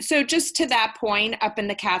 So just to that point, up in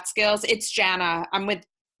the Catskills, it's Jana.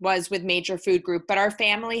 Was with Major Food Group, but our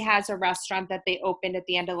family has a restaurant that they opened at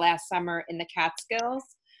the end of last summer in the Catskills.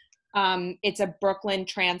 It's a Brooklyn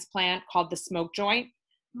transplant called the Smoke Joint.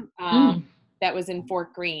 That was in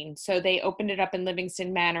Fort Greene. So they opened it up in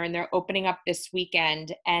Livingston Manor, and they're opening up this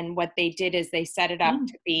weekend. And what they did is they set it up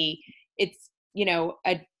to be, it's,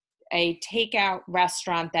 a takeout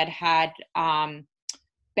restaurant that had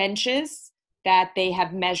benches that they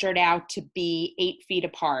have measured out to be 8 feet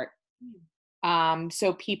apart.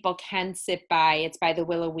 So people can sit by, it's by the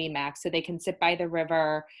Willow Weemac, so they can sit by the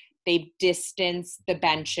river. They've distanced the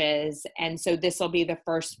benches. And so this will be the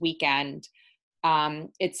first weekend.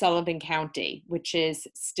 It's Sullivan County, which is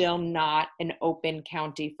still not an open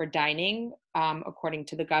county for dining, according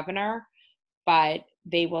to the governor, but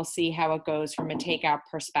they will see how it goes from a takeout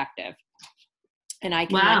perspective. And I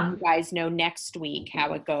can let you guys know next week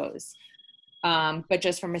how it goes. But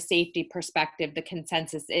just from a safety perspective, the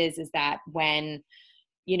consensus is that when,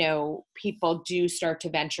 people do start to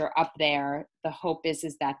venture up there, the hope is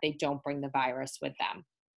that they don't bring the virus with them,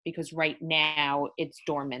 because right now it's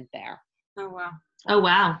dormant there. Oh, wow. Oh,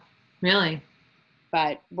 wow. Really?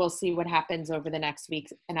 But we'll see what happens over the next week.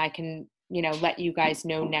 And I can, let you guys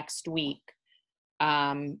know next week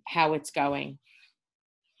how it's going.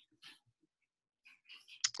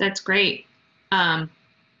 That's great. Our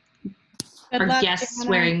guests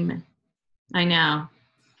wearing, I know.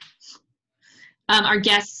 Our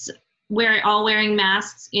guests all wearing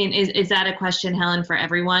masks. Is that a question, Helen, for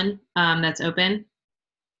everyone that's open?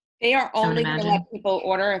 They are only going to let people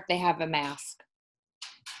order if they have a mask.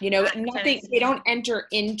 Nothing. They don't enter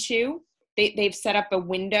into. They've set up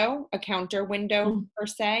a counter window per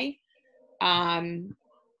se, and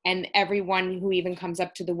everyone who even comes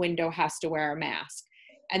up to the window has to wear a mask.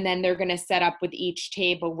 And then they're going to set up with each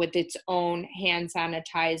table with its own hand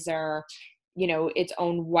sanitizer, its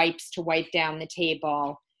own wipes to wipe down the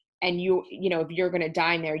table. And if you're going to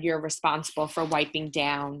dine there, you're responsible for wiping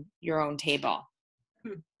down your own table.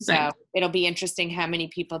 So it'll be interesting how many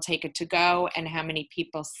people take it to go and how many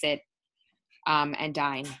people sit and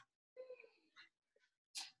dine.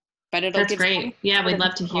 But that's great. Yeah, we'd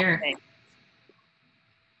love to hear.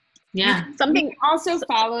 Yeah. You can also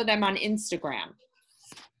follow them on Instagram.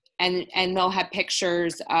 And they'll have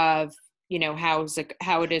pictures of,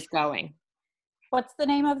 how it is going. What's the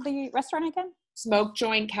name of the restaurant again? Smoke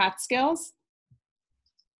Joint Catskills.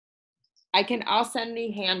 I'll send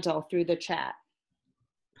the handle through the chat.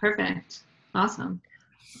 Perfect. Awesome.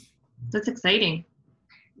 That's exciting.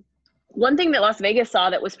 One thing that Las Vegas saw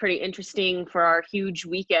that was pretty interesting for our huge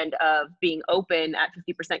weekend of being open at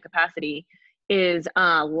 50% capacity is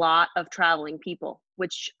a lot of traveling people,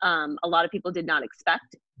 which a lot of people did not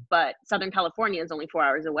expect. But Southern California is only 4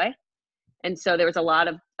 hours away, and so there was a lot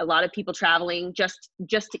of people traveling just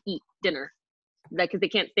to eat dinner, because they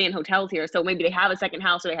can't stay in hotels here. So maybe they have a second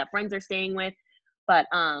house or they have friends they're staying with. But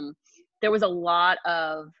there was a lot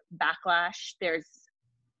of backlash. There's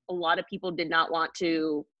a lot of people did not want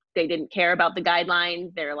to. They didn't care about the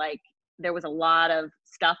guidelines. There was a lot of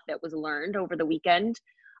stuff that was learned over the weekend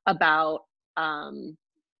about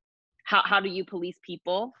how do you police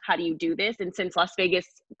people? How do you do this? And since Las Vegas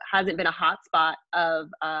hasn't been a hotspot of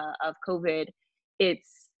COVID,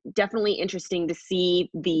 it's definitely interesting to see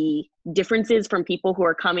the differences from people who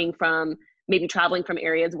are coming from maybe traveling from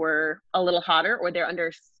areas where a little hotter or they're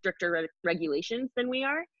under stricter regulations than we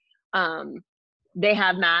are. They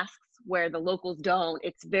have masks where the locals don't.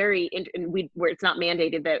 It's where it's not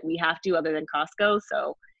mandated that we have to, other than Costco.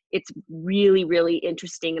 So it's really, really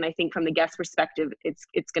interesting. And I think from the guest perspective,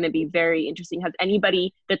 it's going to be very interesting. Has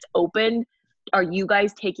anybody that's open, are you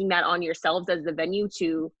guys taking that on yourselves as the venue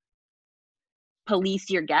to police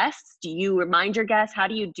your guests? Do you remind your guests? How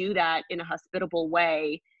do you do that in a hospitable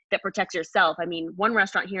way that protects yourself? I mean, one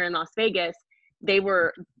restaurant here in Las Vegas, there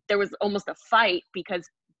was almost a fight because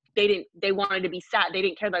they wanted to be sat. They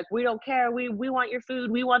didn't care. Like, we don't care. We want your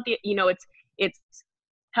food. We want it's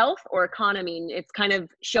health or economy. It's kind of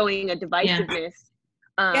showing a divisiveness.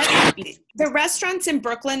 Yeah. The restaurants in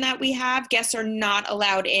Brooklyn that we have, guests are not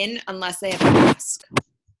allowed in unless they have a mask.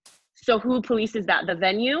 So who polices that? The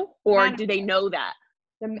venue, or do they know that?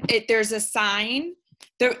 There's a sign.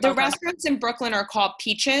 The restaurants in Brooklyn are called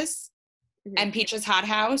Peaches and Peaches Hot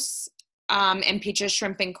House and Peaches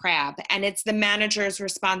Shrimp and Crab. And it's the manager's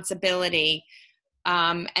responsibility.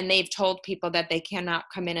 And they've told people that they cannot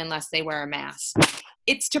come in unless they wear a mask.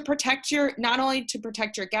 It's to protect not only to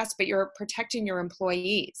protect your guests, but you're protecting your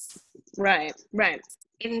employees. Right.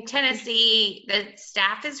 In Tennessee, the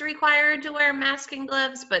staff is required to wear masks and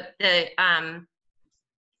gloves, but the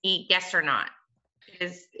guests are not.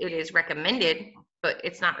 It is recommended, but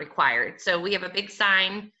it's not required. So we have a big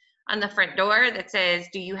sign on the front door that says,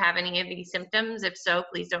 do you have any of these symptoms? If so,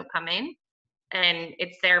 please don't come in. And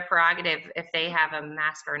it's their prerogative if they have a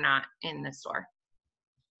mask or not in the store.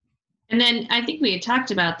 And then I think we had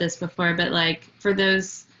talked about this before, but like for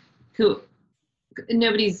those who,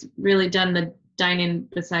 nobody's really done the dine-in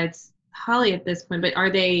besides Holly at this point, but are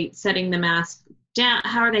they setting the mask down?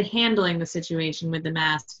 How are they handling the situation with the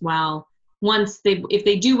mask while if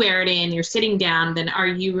they do wear it in, you're sitting down, then are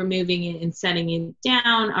you removing it and setting it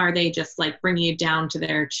down? Are they just like bringing it down to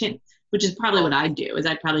their chin? Which is probably what I'd do, is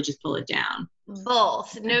I'd probably just pull it down.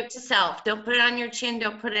 Both. Note to self, don't put it on your chin,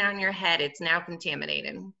 don't put it on your head. It's now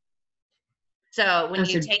contaminated. So when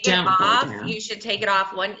you take it off, you should take it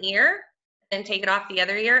off one ear, then take it off the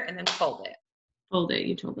other ear, and then fold it. Fold it,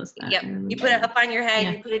 you told us that. Yep, you put it up on your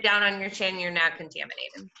head, you put it down on your chin, you're now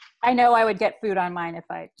contaminated. I know I would get food on mine if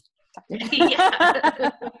I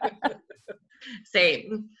yeah.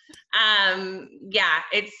 Same. Yeah,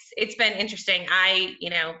 it's been interesting.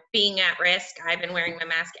 Being at risk, I've been wearing my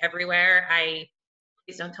mask everywhere.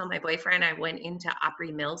 Please don't tell my boyfriend I went into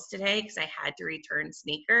Opry Mills today because I had to return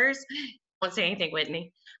sneakers. Won't say anything,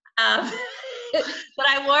 Whitney. But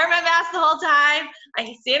I wore my mask the whole time.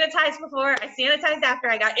 I sanitized before, I sanitized after.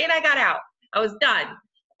 I got in, I got out. I was done.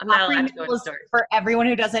 I'm not allowed to go to stores. For everyone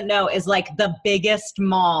who doesn't know, is like the biggest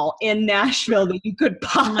mall in Nashville that you could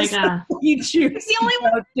possibly choose. It's the only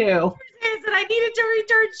one is that I needed to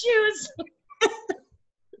return shoes.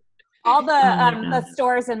 All the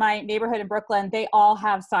stores in my neighborhood in Brooklyn, they all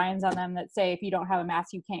have signs on them that say if you don't have a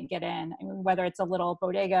mask, you can't get in. I mean, whether it's a little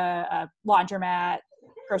bodega, a laundromat,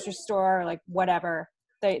 grocery store, like whatever,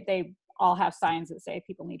 they all have signs that say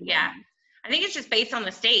people need to wear masks. I think it's just based on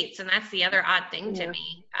the states, and that's the other odd thing to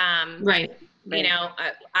me. Right. You know,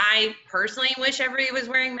 I personally wish everybody was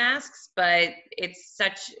wearing masks, but it's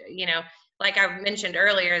such, like I mentioned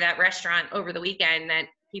earlier, that restaurant over the weekend that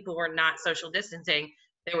people were not social distancing,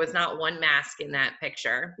 there was not one mask in that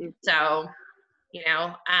picture. So,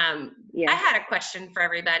 I had a question for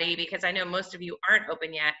everybody because I know most of you aren't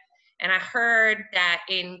open yet. And I heard that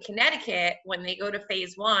in Connecticut, when they go to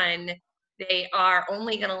phase 1, they are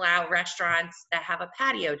only going to allow restaurants that have a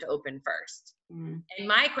patio to open first. And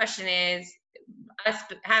my question is, us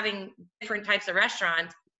having different types of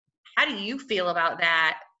restaurants, how do you feel about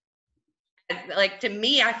that? Like, to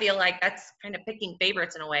me, I feel like that's kind of picking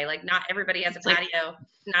favorites in a way. Like, not everybody has a patio.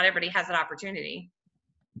 Not everybody has that opportunity.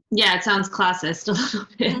 Yeah, it sounds classist a little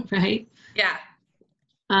bit, right? Yeah.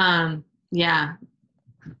 Yeah.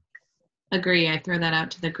 Agree. I throw that out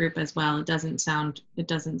to the group as well. It doesn't sound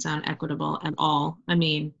equitable at all. I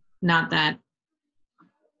mean, not that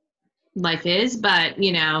life is, but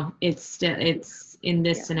it's in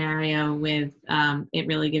this scenario with it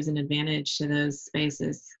really gives an advantage to those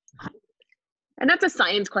spaces. And that's a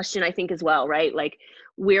science question, I think, as well, right? Like,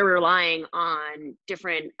 we're relying on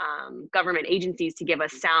different government agencies to give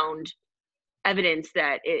us sound evidence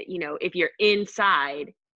that if you're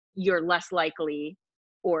inside, you're less likely,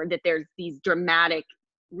 or that there's these dramatic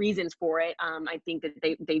reasons for it. I think that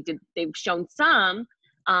they've shown some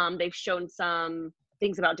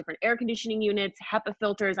things about different air conditioning units, HEPA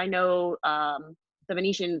filters. I know the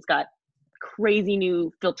Venetian's got crazy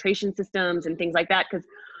new filtration systems and things like that, because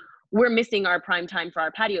we're missing our prime time for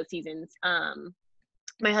our patio seasons.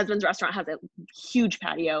 My husband's restaurant has a huge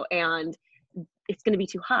patio and it's going to be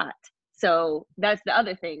too hot. So that's the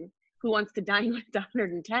other thing. Who wants to dine with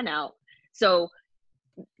 110 out? So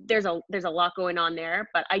there's a lot going on there,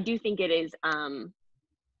 but I do think it is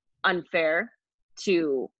unfair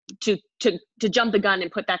to jump the gun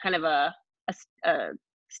and put that kind of a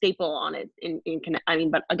staple on it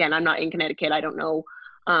but again, I'm not in Connecticut. I don't know.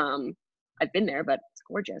 I've been there, but it's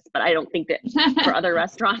gorgeous. But I don't think that for other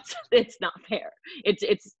restaurants, it's not fair. It's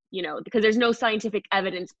because there's no scientific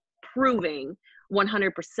evidence proving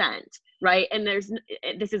 100%, right? And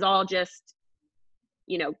this is all just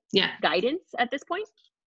guidance at this point.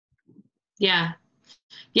 Yeah.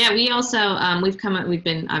 We also we've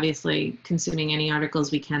been obviously consuming any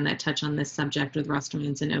articles we can that touch on this subject with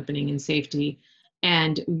restaurants and opening and safety.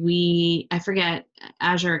 And I forget,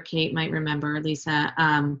 Azure Kate might remember, Lisa,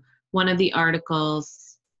 one of the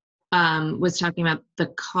articles was talking about the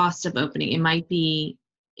cost of opening. It might be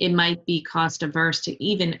cost averse to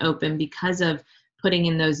even open because of putting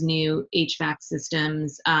in those new HVAC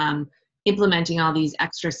systems, implementing all these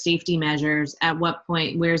extra safety measures. At what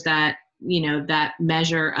point, where's that, that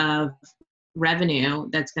measure of revenue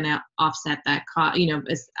that's going to offset that cost?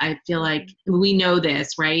 I feel like we know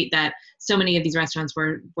this, right? That so many of these restaurants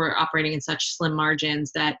were operating in such slim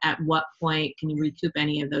margins that at what point can you recoup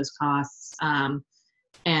any of those costs?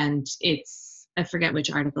 And I forget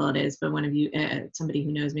which article it is, but one of you, somebody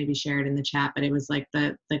who knows, maybe share it in the chat, but it was like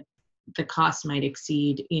the cost might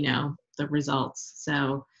exceed, the results.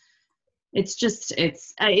 So it's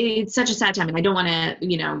such a sad time. And I don't want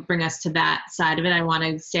to, bring us to that side of it. I want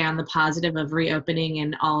to stay on the positive of reopening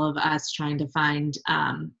and all of us trying to find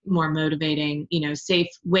more motivating, safe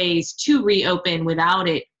ways to reopen without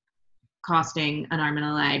it costing an arm and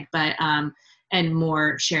a leg, but, and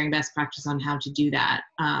more sharing best practice on how to do that.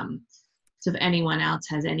 So if anyone else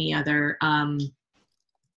has any other, I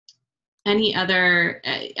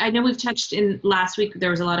know we've touched in last week, there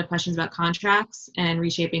was a lot of questions about contracts and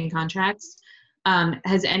reshaping contracts.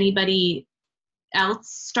 Has anybody else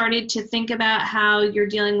started to think about how you're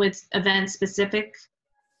dealing with event specific,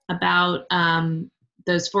 about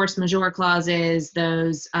those force majeure clauses,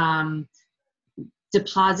 those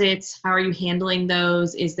deposits? How are you handling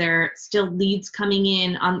those? Is there still leads coming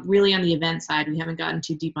in on the event side? We haven't gotten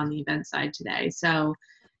too deep on the event side today. So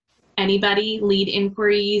anybody, lead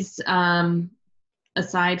inquiries,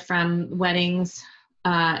 aside from weddings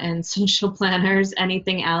and social planners,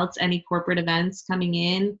 anything else, any corporate events coming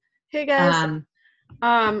in? Hey guys,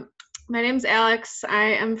 my name's Alex.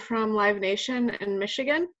 I am from Live Nation in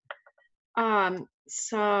Michigan.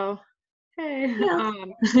 So hey,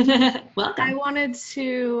 welcome. I wanted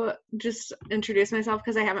to just introduce myself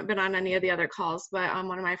because I haven't been on any of the other calls, but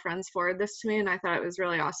one of my friends forwarded this to me and I thought it was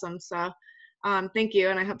really awesome. So thank you,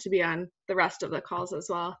 and I hope to be on the rest of the calls as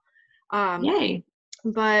well. Yay.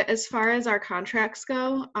 But as far as our contracts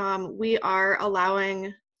go, we are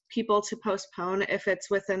allowing people to postpone if it's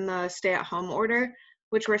within the stay-at-home order,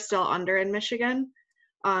 which we're still under in Michigan.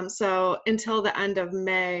 So until the end of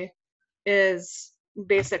May is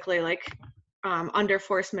basically like under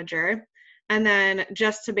force majeure. And then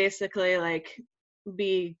just to basically like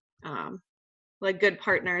be like good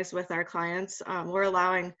partners with our clients, we're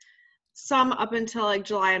allowing some up until like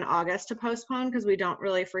July and August to postpone because we don't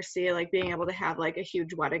really foresee like being able to have like a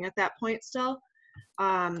huge wedding at that point still.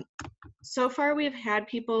 So far we've had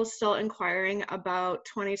people still inquiring about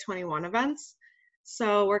 2021 events.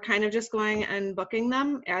 So we're kind of just going and booking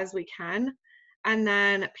them as we can. And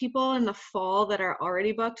then people in the fall that are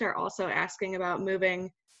already booked are also asking about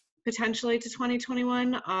moving potentially to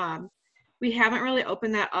 2021. We haven't really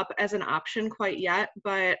opened that up as an option quite yet,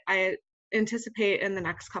 but I anticipate in the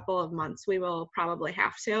next couple of months we will probably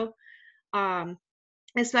have to.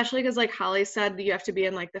 Especially because like Holly said, you have to be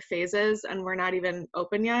in like the phases and we're not even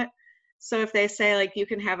open yet. So if they say like you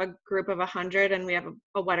can have a group of 100 and we have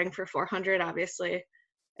a wedding for 400, obviously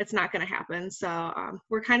it's not going to happen. So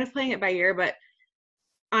we're kind of playing it by ear, but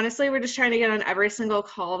honestly, we're just trying to get on every single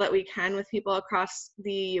call that we can with people across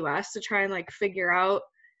the US to try and like figure out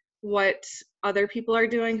what other people are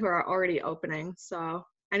doing who are already opening. So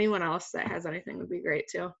anyone else that has anything would be great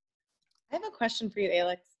too. I have a question for you,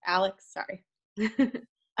 Alex, sorry.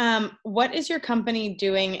 What is your company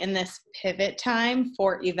doing in this pivot time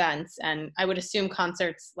for events? And I would assume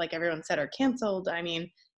concerts, like everyone said, are canceled. I mean,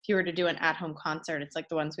 if you were to do an at-home concert, it's like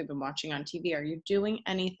the ones we've been watching on TV. Are you doing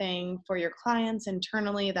anything for your clients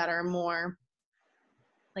internally that are more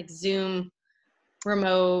like Zoom,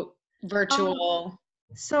 remote, virtual?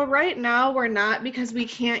 So right now we're not, because we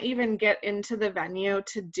can't even get into the venue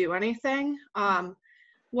to do anything.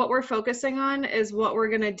 What we're focusing on is what we're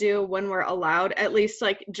going to do when we're allowed, at least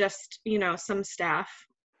like just, some staff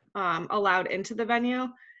allowed into the venue,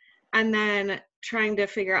 and then trying to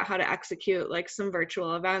figure out how to execute like some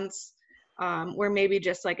virtual events where maybe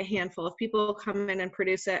just like a handful of people come in and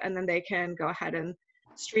produce it, and then they can go ahead and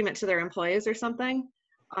stream it to their employees or something.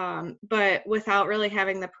 But without really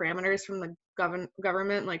having the parameters from the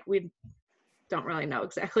government, like we don't really know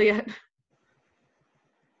exactly yet.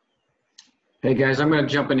 Hey guys, I'm going to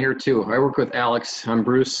jump in here too. I work with Alex. I'm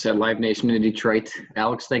Bruce at Live Nation in Detroit.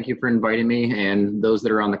 Alex, thank you for inviting me, and those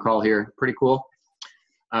that are on the call here. Pretty cool.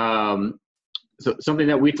 So something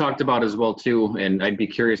that we talked about as well too, and I'd be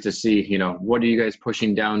curious to see, what are you guys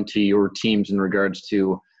pushing down to your teams in regards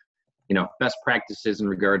to, best practices in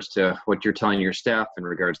regards to what you're telling your staff in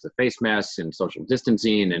regards to face masks and social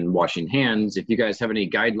distancing and washing hands. If you guys have any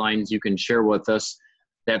guidelines you can share with us,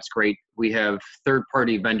 that's great. We have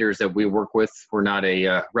third-party vendors that we work with. We're not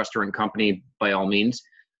a restaurant company by all means,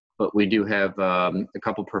 but we do have a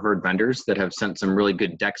couple preferred vendors that have sent some really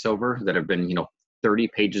good decks over that have been, 30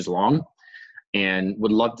 pages long, and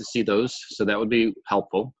would love to see those. So that would be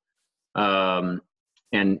helpful.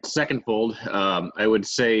 And secondfold, I would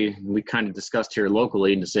say we kind of discussed here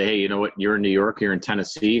locally to say, hey, you know what, you're in New York, you're in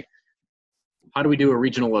Tennessee. How do we do a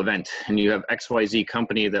regional event? And you have XYZ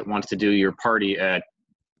company that wants to do your party at,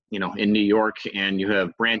 in New York, and you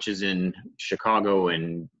have branches in Chicago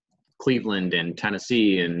and Cleveland and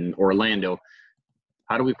Tennessee and Orlando.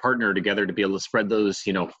 How do we partner together to be able to spread those,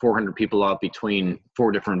 400 people out between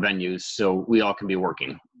 4 different venues so we all can be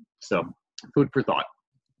working? So food for thought.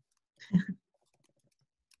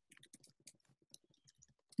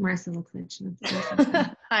 Marissa looks like she wants to say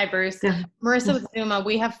something. Hi, Bruce. Yeah. Marissa with Zuma.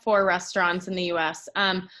 We have 4 restaurants in the U.S.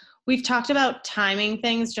 We've talked about timing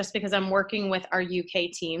things just because I'm working with our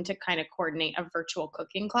UK team to kind of coordinate a virtual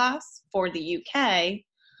cooking class for the UK,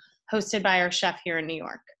 hosted by our chef here in New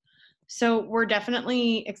York. So we're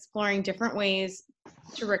definitely exploring different ways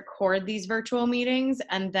to record these virtual meetings,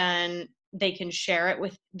 and then they can share it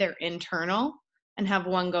with their internal and have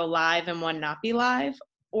one go live and one not be live.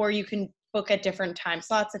 Or you can book at different time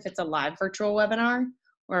slots if it's a live virtual webinar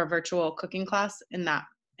or a virtual cooking class in that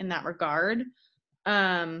regard.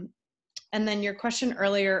 And then your question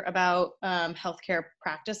earlier about healthcare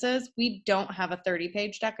practices, we don't have a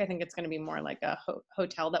 30-page deck. I think it's going to be more like a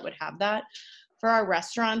hotel that would have that. For our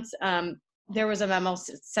restaurants, there was a memo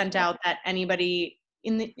sent out that anybody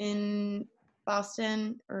in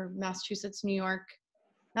Boston or Massachusetts, New York,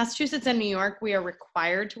 Massachusetts and New York, we are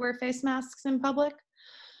required to wear face masks in public.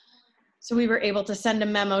 So we were able to send a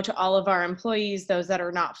memo to all of our employees. Those that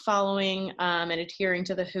are not following and adhering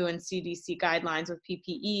to the WHO and CDC guidelines with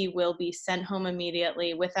PPE will be sent home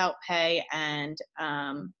immediately without pay and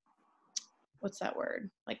what's that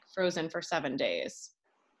word? Like frozen for 7 days.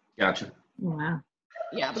 Gotcha. Wow.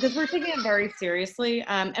 Yeah, because we're taking it very seriously,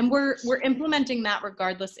 and we're implementing that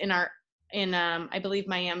regardless in I believe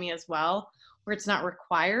Miami as well, where it's not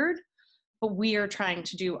required. But we are trying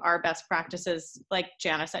to do our best practices, like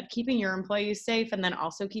Jana said, keeping your employees safe and then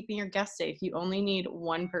also keeping your guests safe. You only need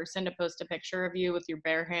one person to post a picture of you with your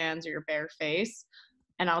bare hands or your bare face.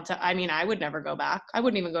 And I would never go back. I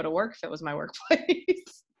wouldn't even go to work if it was my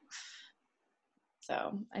workplace.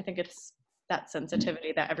 So I think it's that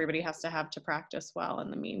sensitivity that everybody has to have to practice well in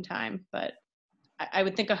the meantime. But I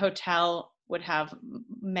would think a hotel would have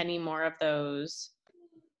many more of those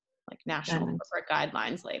like national corporate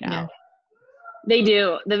guidelines laid out. They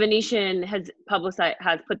do. The Venetian has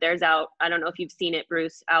put theirs out. I don't know if you've seen it,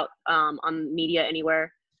 Bruce, out on media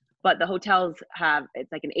anywhere, but the hotels have,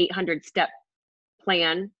 it's like an 800-step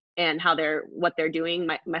plan and what they're doing.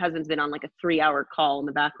 My husband's been on like a 3-hour call in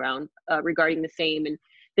the background regarding the same and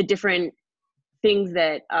the different things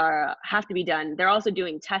that have to be done. They're also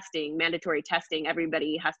doing testing, mandatory testing.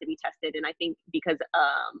 Everybody has to be tested. And I think because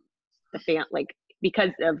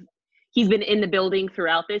he's been in the building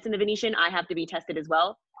throughout this in the Venetian, I have to be tested as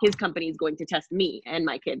well. His company is going to test me and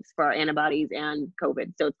my kids for our antibodies and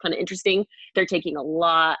COVID. So it's kind of interesting. They're taking a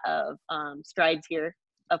lot of strides here,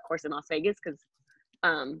 of course, in Las Vegas, because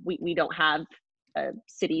we don't have a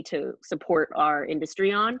city to support our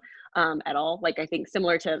industry on at all. Like I think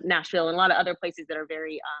similar to Nashville and a lot of other places that are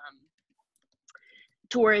very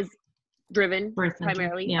tourist driven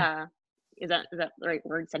primarily. Yeah. Is that the right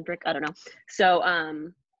word? Centric? I don't know. So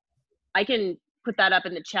I can put that up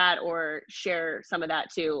in the chat or share some of that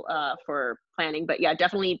too for planning. But yeah,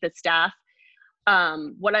 definitely the staff.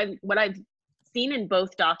 What I've seen in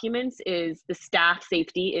both documents is the staff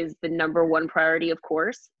safety is the #1 priority, of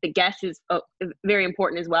course. The guest is very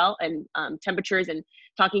important as well, and temperatures and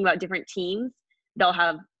talking about different teams. They'll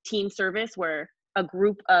have team service where a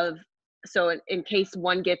group of, so in case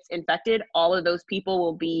one gets infected, all of those people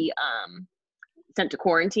will be sent to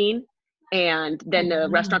quarantine. And then the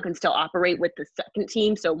restaurant can still operate with the second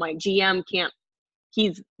team. So my GM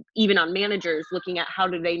he's even on managers looking at how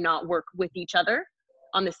do they not work with each other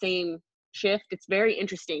on the same shift. It's very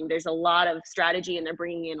interesting. There's a lot of strategy and they're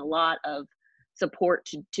bringing in a lot of support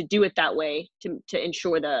to do it that way to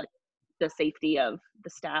ensure the safety of the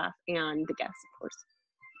staff and the guests, of course.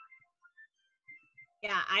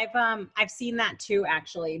 Yeah, I've seen that too,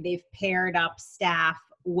 actually. They've paired up staff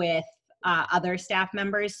with other staff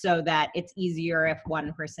members so that it's easier if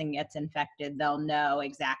one person gets infected, they'll know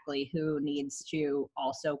exactly who needs to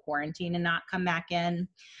also quarantine and not come back in.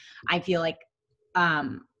 I feel like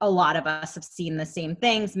a lot of us have seen the same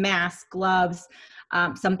things: masks, gloves.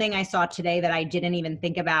 Something I saw today that I didn't even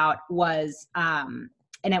think about was, and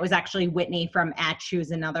it was actually Whitney from Etch,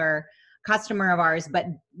 who's another customer of ours, but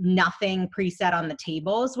nothing preset on the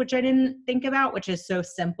tables, which I didn't think about, which is so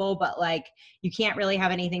simple, but like you can't really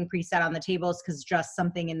have anything preset on the tables because just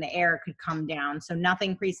something in the air could come down. So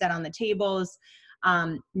nothing preset on the tables.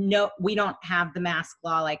 No, we don't have the mask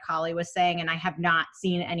law like Holly was saying, and I have not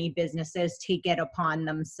seen any businesses take it upon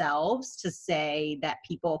themselves to say that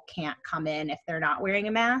people can't come in if they're not wearing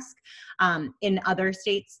a mask. In other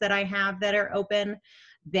states that I have that are open,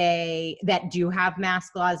 that do have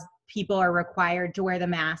mask laws, people are required to wear the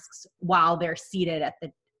masks while they're seated at the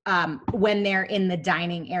when they're in the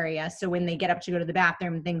dining area. So when they get up to go to the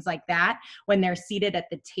bathroom, things like that, when they're seated at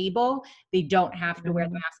the table, they don't have to wear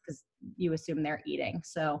the mask because you assume they're eating.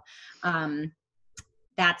 So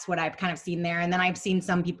that's what I've kind of seen there. And then I've seen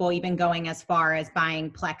some people even going as far as buying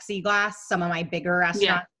plexiglass. Some of my bigger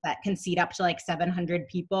restaurants that can seat up to like 700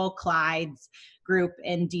 people, Clyde's group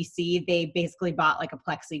in DC, they basically bought like a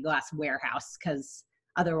plexiglass warehouse because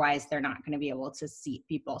otherwise they're not going to be able to seat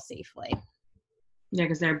people safely. Yeah,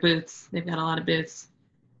 because they're booths. They've got a lot of booths.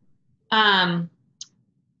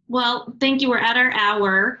 Well, thank you. We're at our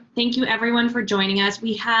hour. Thank you everyone for joining us.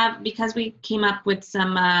 Because we came up with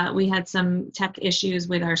we had some tech issues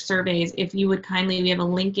with our surveys. If you would kindly, we have a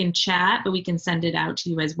link in chat, but we can send it out to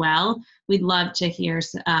you as well. We'd love to hear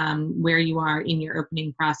where you are in your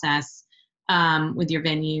opening process with your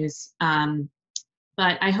venues.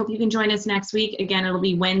 But I hope you can join us next week. Again, it'll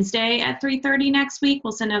be Wednesday at 3:30 next week.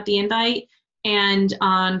 We'll send out the invite. And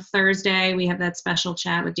on Thursday, we have that special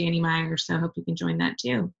chat with Danny Meyer. So I hope you can join that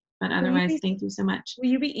too. But otherwise, thank you so much. Will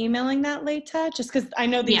you be emailing that later? Just because I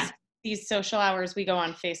know these social hours we go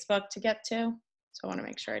on Facebook to get to. So I want to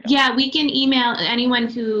make sure I don't. Yeah, we can email anyone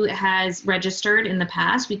who has registered in the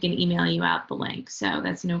past. We can email you out the link. So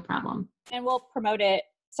that's no problem. And we'll promote it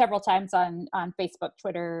several times on Facebook,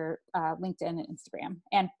 Twitter, LinkedIn, and Instagram,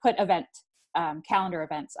 and put calendar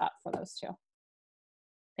events up for those too.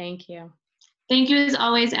 Thank you. Thank you as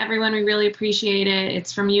always, everyone. We really appreciate it.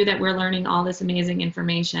 It's from you that we're learning all this amazing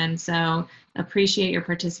information. So appreciate your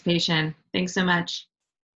participation. Thanks so much.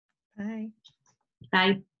 Bye.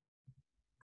 Bye.